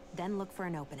dodge, then look for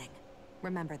an opening.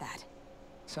 Remember that.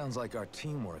 Sounds like our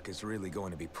teamwork is really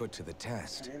going to be put to the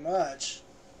test. Pretty much.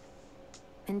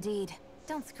 Indeed.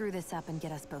 Don't screw this up and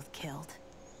get us both killed.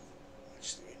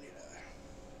 Actually, I need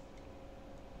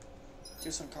to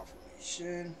do some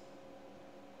confirmation.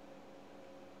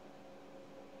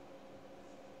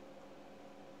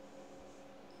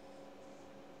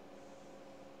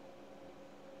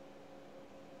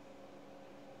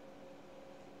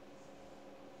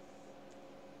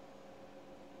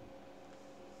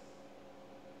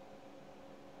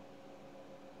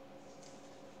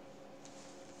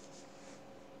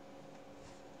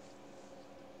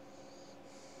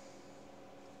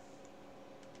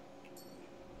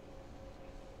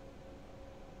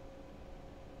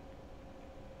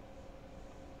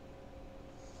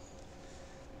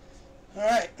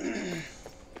 Alright.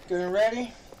 Getting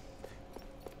ready?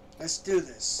 Let's do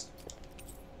this.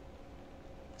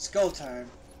 It's go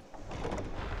time.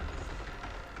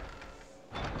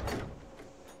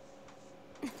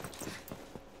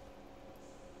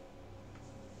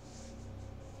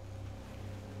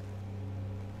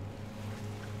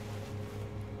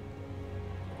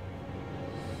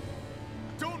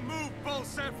 Don't move,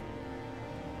 Balsef!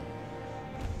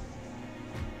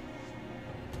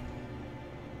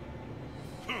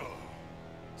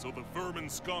 So the vermin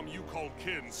scum you call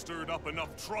kin stirred up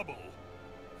enough trouble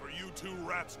for you two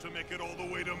rats to make it all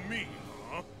the way to me,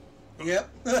 huh? Yep.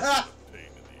 Pain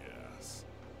in the ass.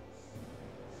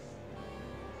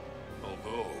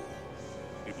 Although,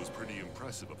 it was pretty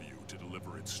impressive of you to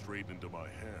deliver it straight into my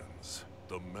hands.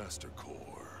 The Master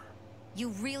Core. You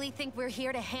really think we're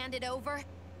here to hand it over?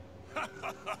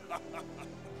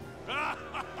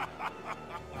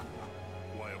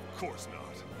 Why, of course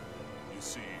not. You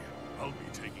see, I'll be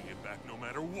taking it back no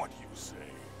matter what you say.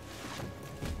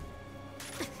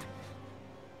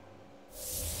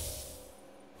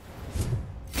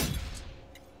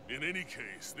 In any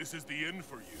case, this is the end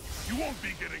for you. You won't be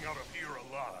getting out of here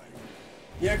alive.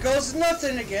 Here goes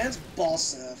nothing against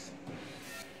Balsef.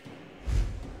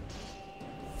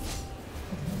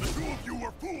 The two of you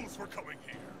were fools for coming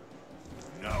here.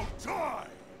 Now die!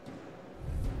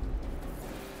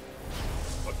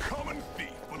 A common thief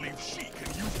believes she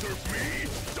can usurp me?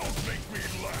 Don't make me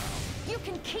laugh! You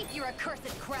can keep your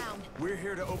accursed crown! We're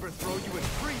here to overthrow you and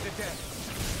free the dead.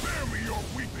 Spare me your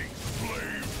weeping,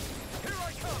 slave! Here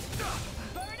I come!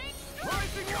 Burning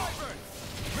Rising over!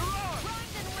 Mirage!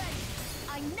 primed and ready.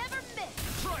 I never miss.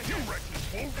 Try You this! wretches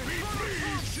won't beat Inferno me!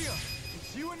 Storm Shield!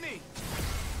 It's you and me!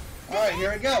 Alright,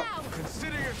 here we go.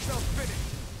 Consider yourself finished!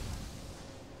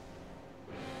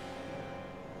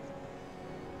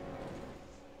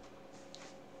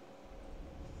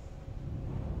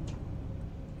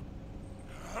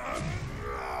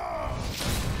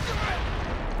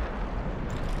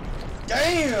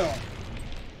 Damn!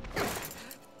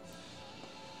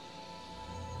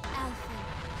 Alphen.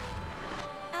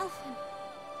 Alphen.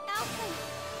 Alphen.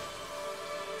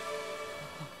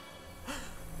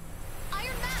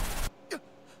 Iron Mask.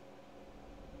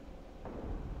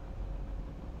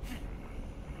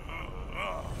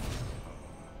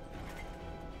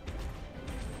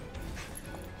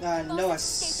 I know I've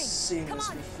escaping. seen Come this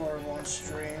on. before on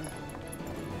stream.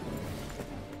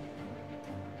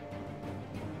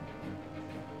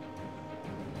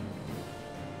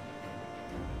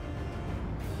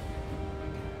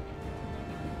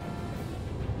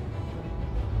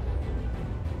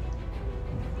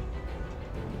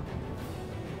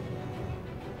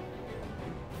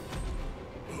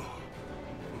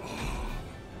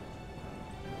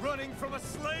 Running from a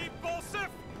slave, Balsef?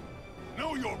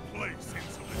 Know your place,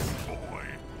 insolent boy.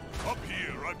 Up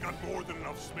here, I've got more than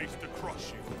enough space to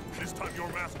crush you. This time your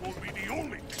mask won't be the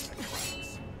only thing that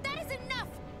cracks. That is enough.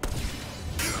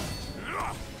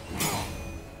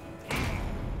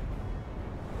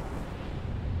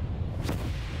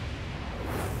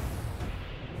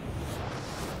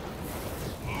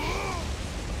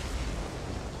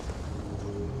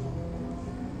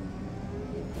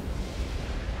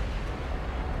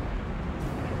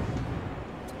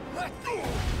 Let go!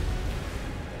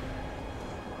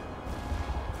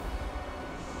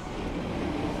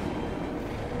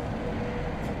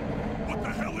 What the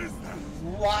hell is that?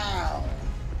 Wow.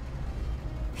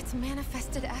 It's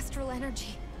manifested astral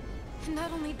energy. And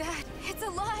not only that, it's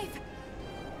alive!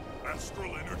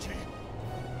 Astral energy?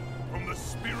 From the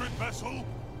spirit vessel?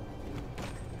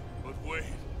 But wait,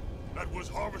 that was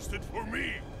harvested for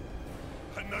me!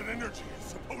 And that energy is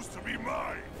supposed to be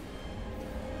mine!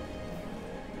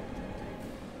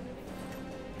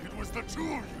 It was the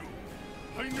two of you!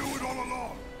 I knew it all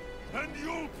along! And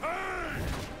you'll pay!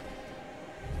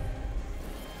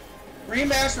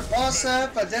 Rematch for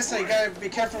Balsef, but this time you gotta be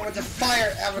careful with the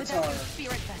fire avatar. Without your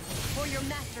spirit vessel, or your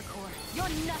master core, you're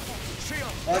nothing!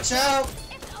 Shield! Watch out!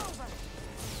 It's over.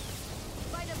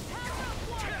 By the power of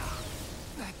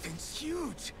one. That thing's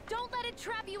huge! Don't let it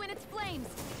trap you in its flames.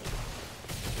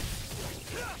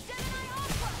 Gemini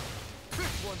Aqua.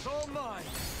 This one's all mine!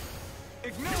 You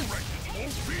Ignite! wretches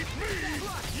won't beat me!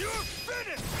 You're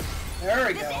finished! There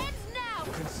we This go. ends now.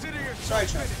 Consider Sorry,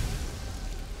 yourself Chuck.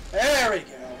 finished! There we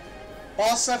go.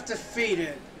 Balsef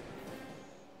defeated.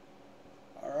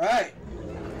 Alright.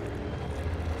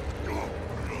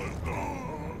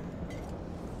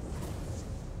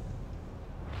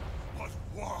 But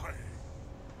why?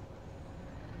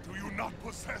 Do you not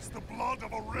possess the blood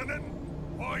of a Renan?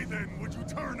 Why then would you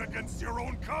turn against your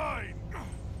own kind?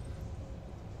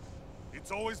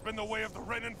 It's always been the way of the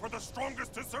Renin for the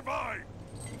strongest to survive!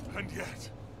 And yet,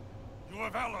 you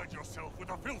have allied yourself with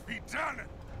a filthy Dahnan!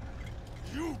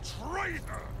 You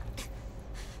traitor!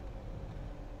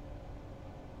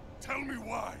 Tell me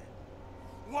why?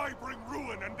 Why bring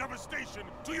ruin and devastation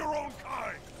to your own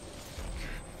kind?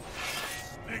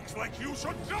 Snakes like you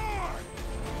should die!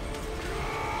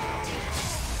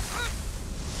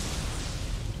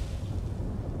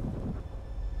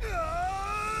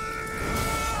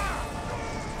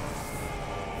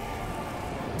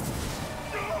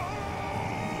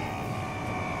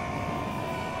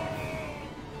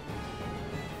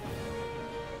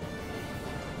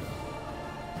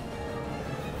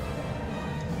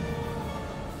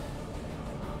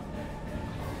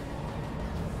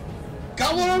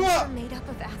 Got one of We're them! made up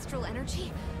of astral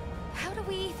energy? How do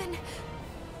we even...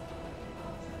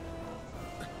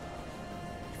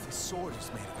 If the sword is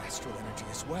made of astral energy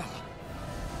as well,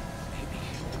 maybe...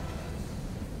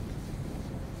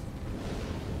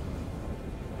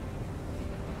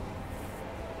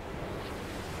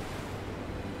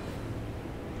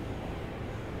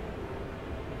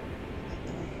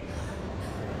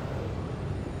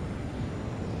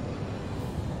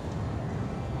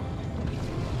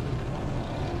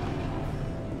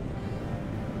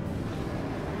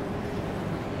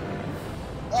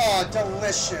 Oh,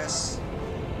 delicious.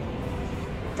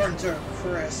 Burnt to a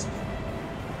crisp.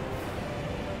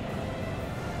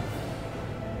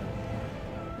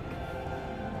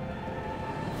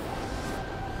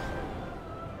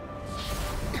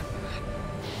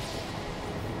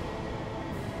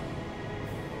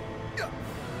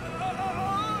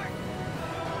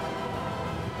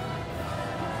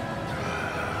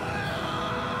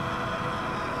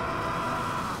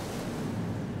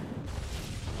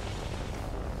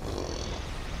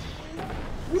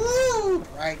 Woo!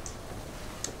 Right.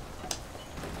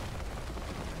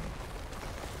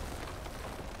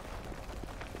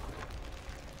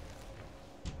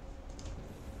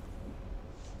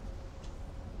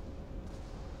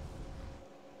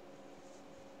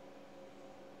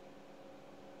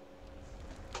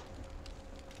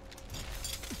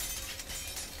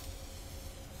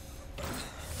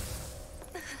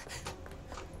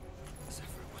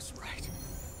 Zephyr was right.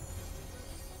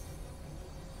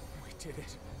 We did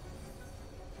it.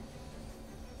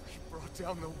 We brought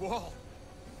down the wall.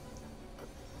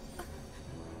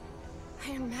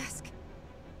 Iron Mask.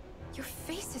 Your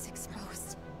face is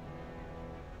exposed.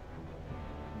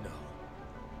 No.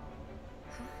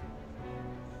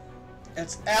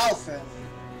 It's Alphen.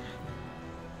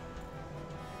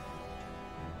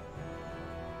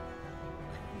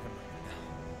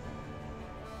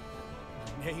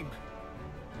 Name.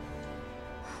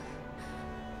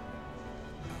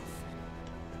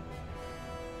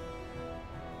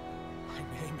 My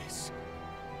name is...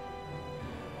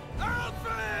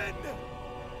 Alphen!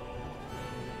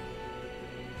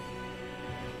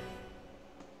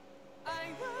 I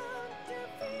want to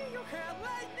feel your hair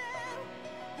right now.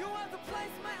 You are the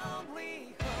place, my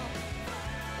only home.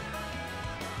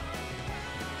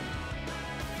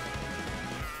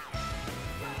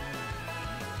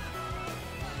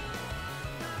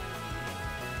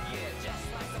 Yeah, just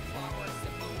like the flowers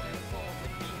that bloom and fall,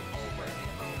 repeat over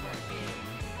and over again.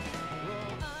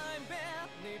 Well, I'm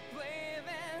barely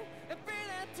breathing, and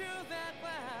breathing to that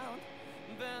ground.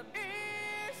 But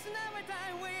each and every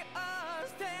time we all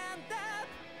stand up,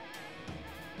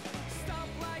 stop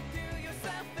like to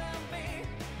yourself and be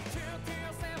true to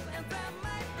yourself, and that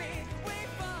might be we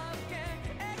both can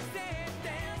extend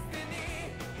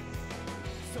destiny.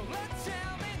 So let's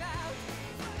shout it out.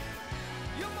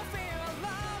 You will feel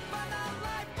love, but not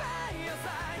like by your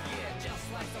side. Yeah, just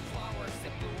like the flowers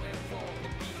that bloom and fall,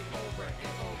 repeat over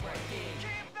and over again.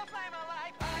 Keep the flame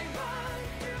alive. I want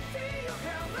to feel your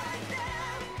hair right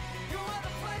now. You are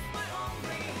the place, my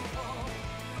only home.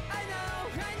 I know,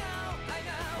 I know, I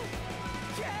know.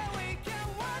 Yeah, we can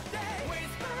one day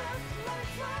whisper like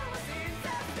flowers in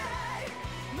the sky.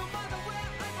 No matter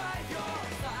where I'm by your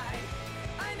side.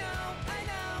 I know, I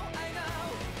know, I know.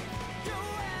 You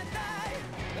and I,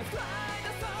 let's fly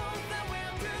the souls that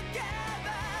we're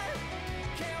together.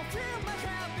 Can't feel my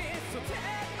heartbeat, so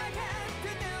take my hand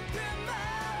to new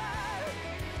tomorrow.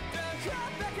 The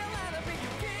heart that can let it be,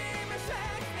 you give me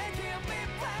strength and give me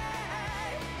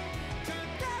faith. To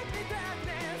take the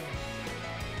darkness,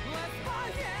 let's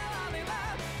forget all in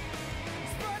love.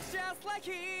 Sparks just like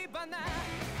Hibana.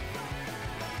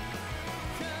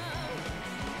 Come,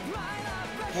 light up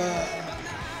like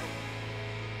Hibana.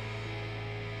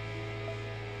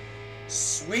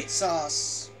 Sweet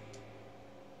sauce.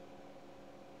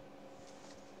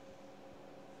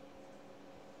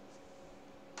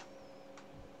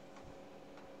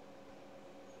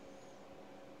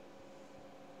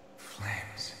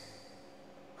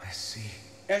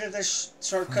 After this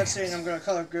short cutscene, I'm gonna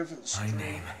call it good for the stream. My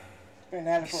name. Been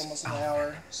at it for almost an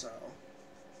hour, so.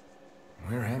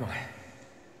 Where am I?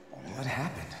 What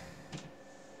happened?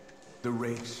 The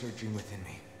rage surging within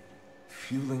me,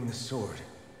 fueling the sword.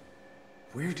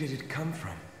 Where did it come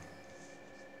from?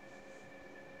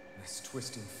 This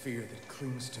twisting fear that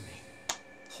clings to me,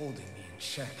 holding me in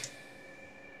check.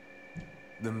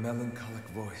 The melancholic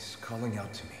voice calling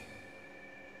out to me.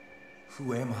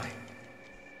 Who am I?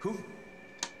 Who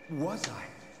was I?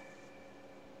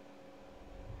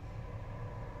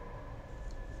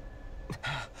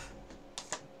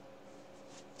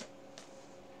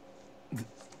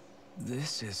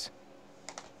 This is...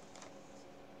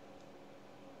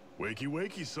 Wakey,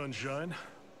 wakey, sunshine.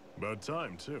 About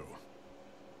time, too.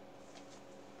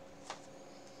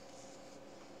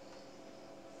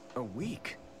 A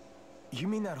week? You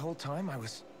mean that whole time I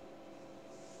was...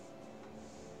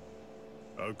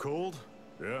 Out cold?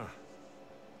 Yeah.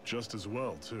 Just as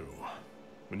well, too.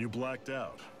 When you blacked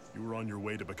out, you were on your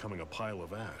way to becoming a pile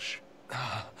of ash.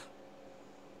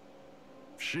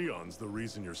 Shion's the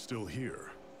reason you're still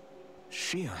here.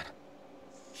 Shion?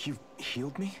 You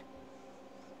healed me?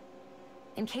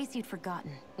 In case you'd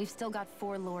forgotten, we've still got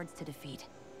 4 lords to defeat.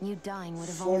 You dying would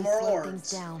have 4 only more slowed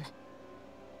things lords. down.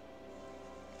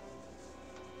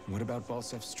 What about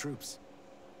Balsef's troops?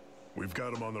 We've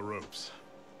got him on the ropes.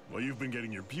 While you've been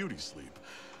getting your beauty sleep,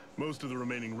 most of the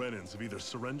remaining Renans have either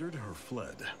surrendered or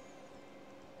fled.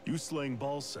 You slaying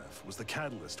Balsef was the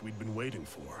catalyst we'd been waiting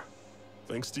for.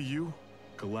 Thanks to you,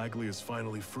 Galagly is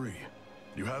finally free.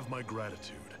 You have my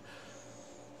gratitude.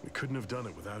 We couldn't have done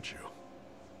it without you.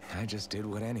 I just did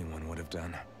what anyone would have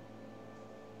done.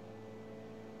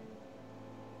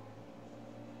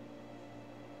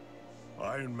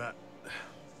 Iron Man...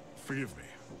 Forgive me.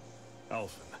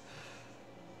 Alphen.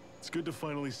 It's good to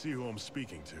finally see who I'm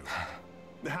speaking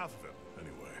to. Half of it,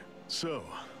 anyway. So,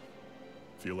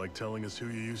 feel like telling us who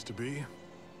you used to be?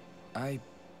 I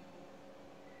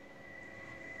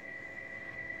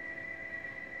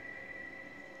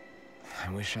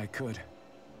wish I could.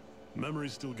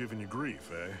 Memory's still giving you grief,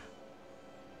 eh?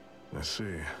 I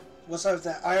see. What's up with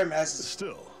that Iron Mask is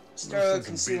Still, still no sense in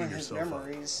concealing beating his yourself up.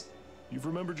 memories. You've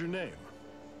remembered your name.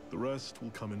 The rest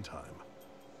will come in time.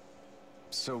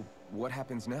 So, what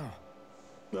happens now?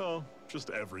 No, just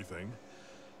everything.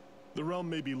 The realm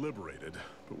may be liberated,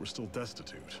 but we're still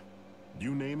destitute.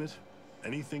 You name it,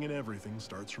 anything and everything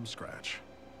starts from scratch.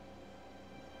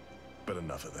 But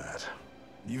enough of that.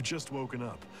 You've just woken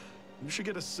up. You should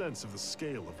get a sense of the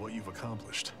scale of what you've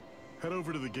accomplished. Head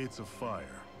over to the Gates of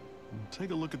Fire, and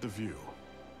take a look at the view.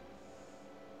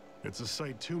 It's a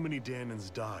sight too many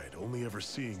Dahnans died only ever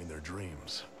seeing in their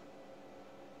dreams.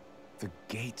 The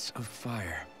Gates of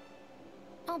Fire.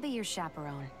 I'll be your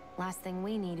chaperone. Last thing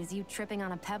we need is you tripping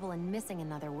on a pebble and missing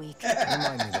another week.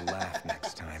 Remind me to laugh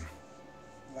next time.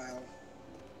 Wow.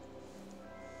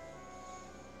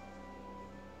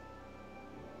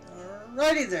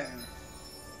 Alrighty then.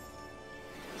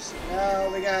 So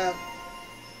now we got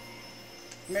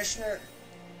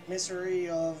Mystery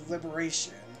of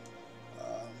Liberation.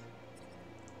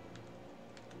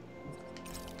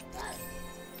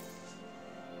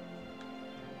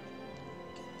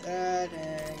 Get that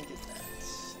and get that.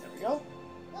 There we go.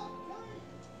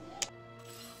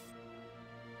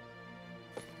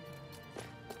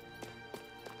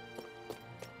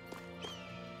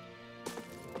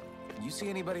 You see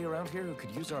anybody around here who could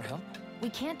use our help?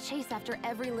 We can't chase after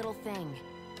every little thing.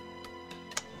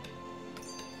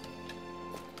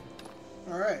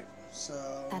 Alright,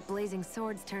 so... That blazing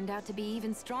sword's turned out to be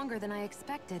even stronger than I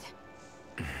expected.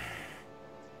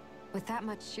 With that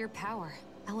much sheer power,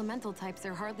 elemental types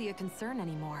are hardly a concern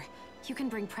anymore. You can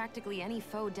bring practically any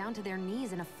foe down to their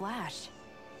knees in a flash.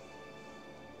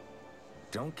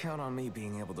 Don't count on me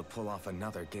being able to pull off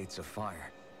another Gates of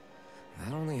Fire.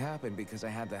 That only happened because I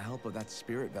had the help of that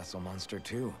spirit vessel monster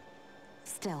too.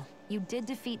 Still, you did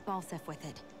defeat Balsef with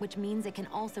it, which means it can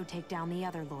also take down the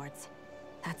other lords.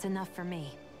 That's enough for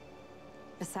me.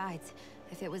 Besides,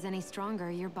 if it was any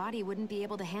stronger, your body wouldn't be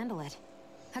able to handle it.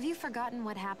 Have you forgotten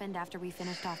what happened after we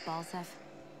finished off Balsef?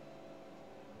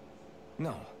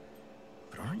 No.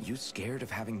 But aren't you scared of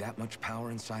having that much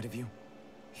power inside of you?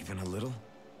 Even a little?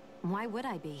 Why would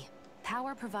I be?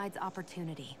 Power provides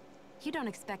opportunity. You don't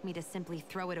expect me to simply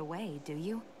throw it away, do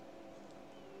you?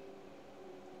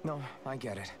 No, I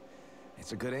get it.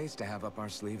 It's a good ace to have up our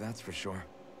sleeve, that's for sure.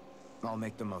 I'll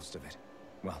make the most of it.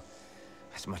 Well,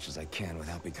 as much as I can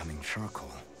without becoming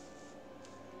charcoal.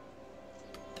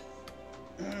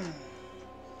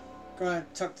 Gonna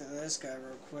talk to this guy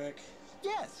real quick.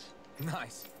 Yes!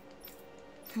 Nice.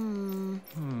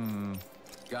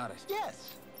 Got it.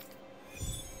 Yes.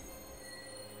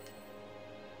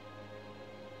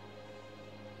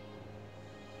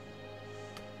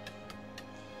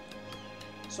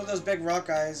 So those big rock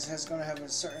guys is gonna have a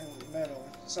certain metal.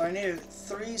 So I needed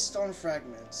 3 stone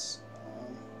fragments.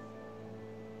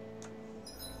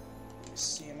 Let me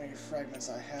see how many fragments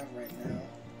I have right now.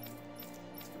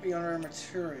 It's gonna be under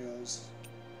materials.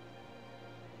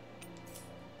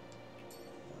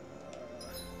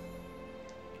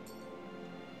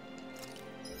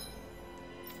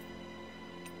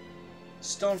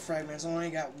 Stone fragments, only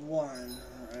got 1.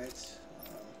 Alright.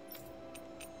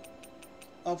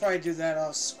 I'll probably do that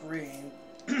off screen.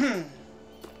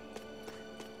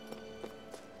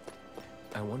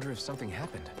 I wonder if something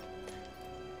happened.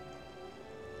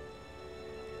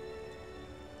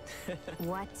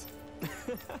 What?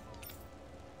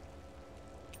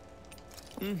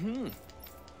 Mm-hmm.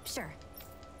 Sure.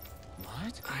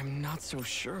 What? I'm not so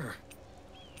sure.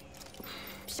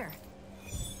 Sure.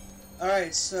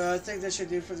 Alright, so I think that should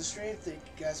do it for the stream. Thank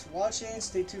you guys for watching.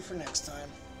 Stay tuned for next time.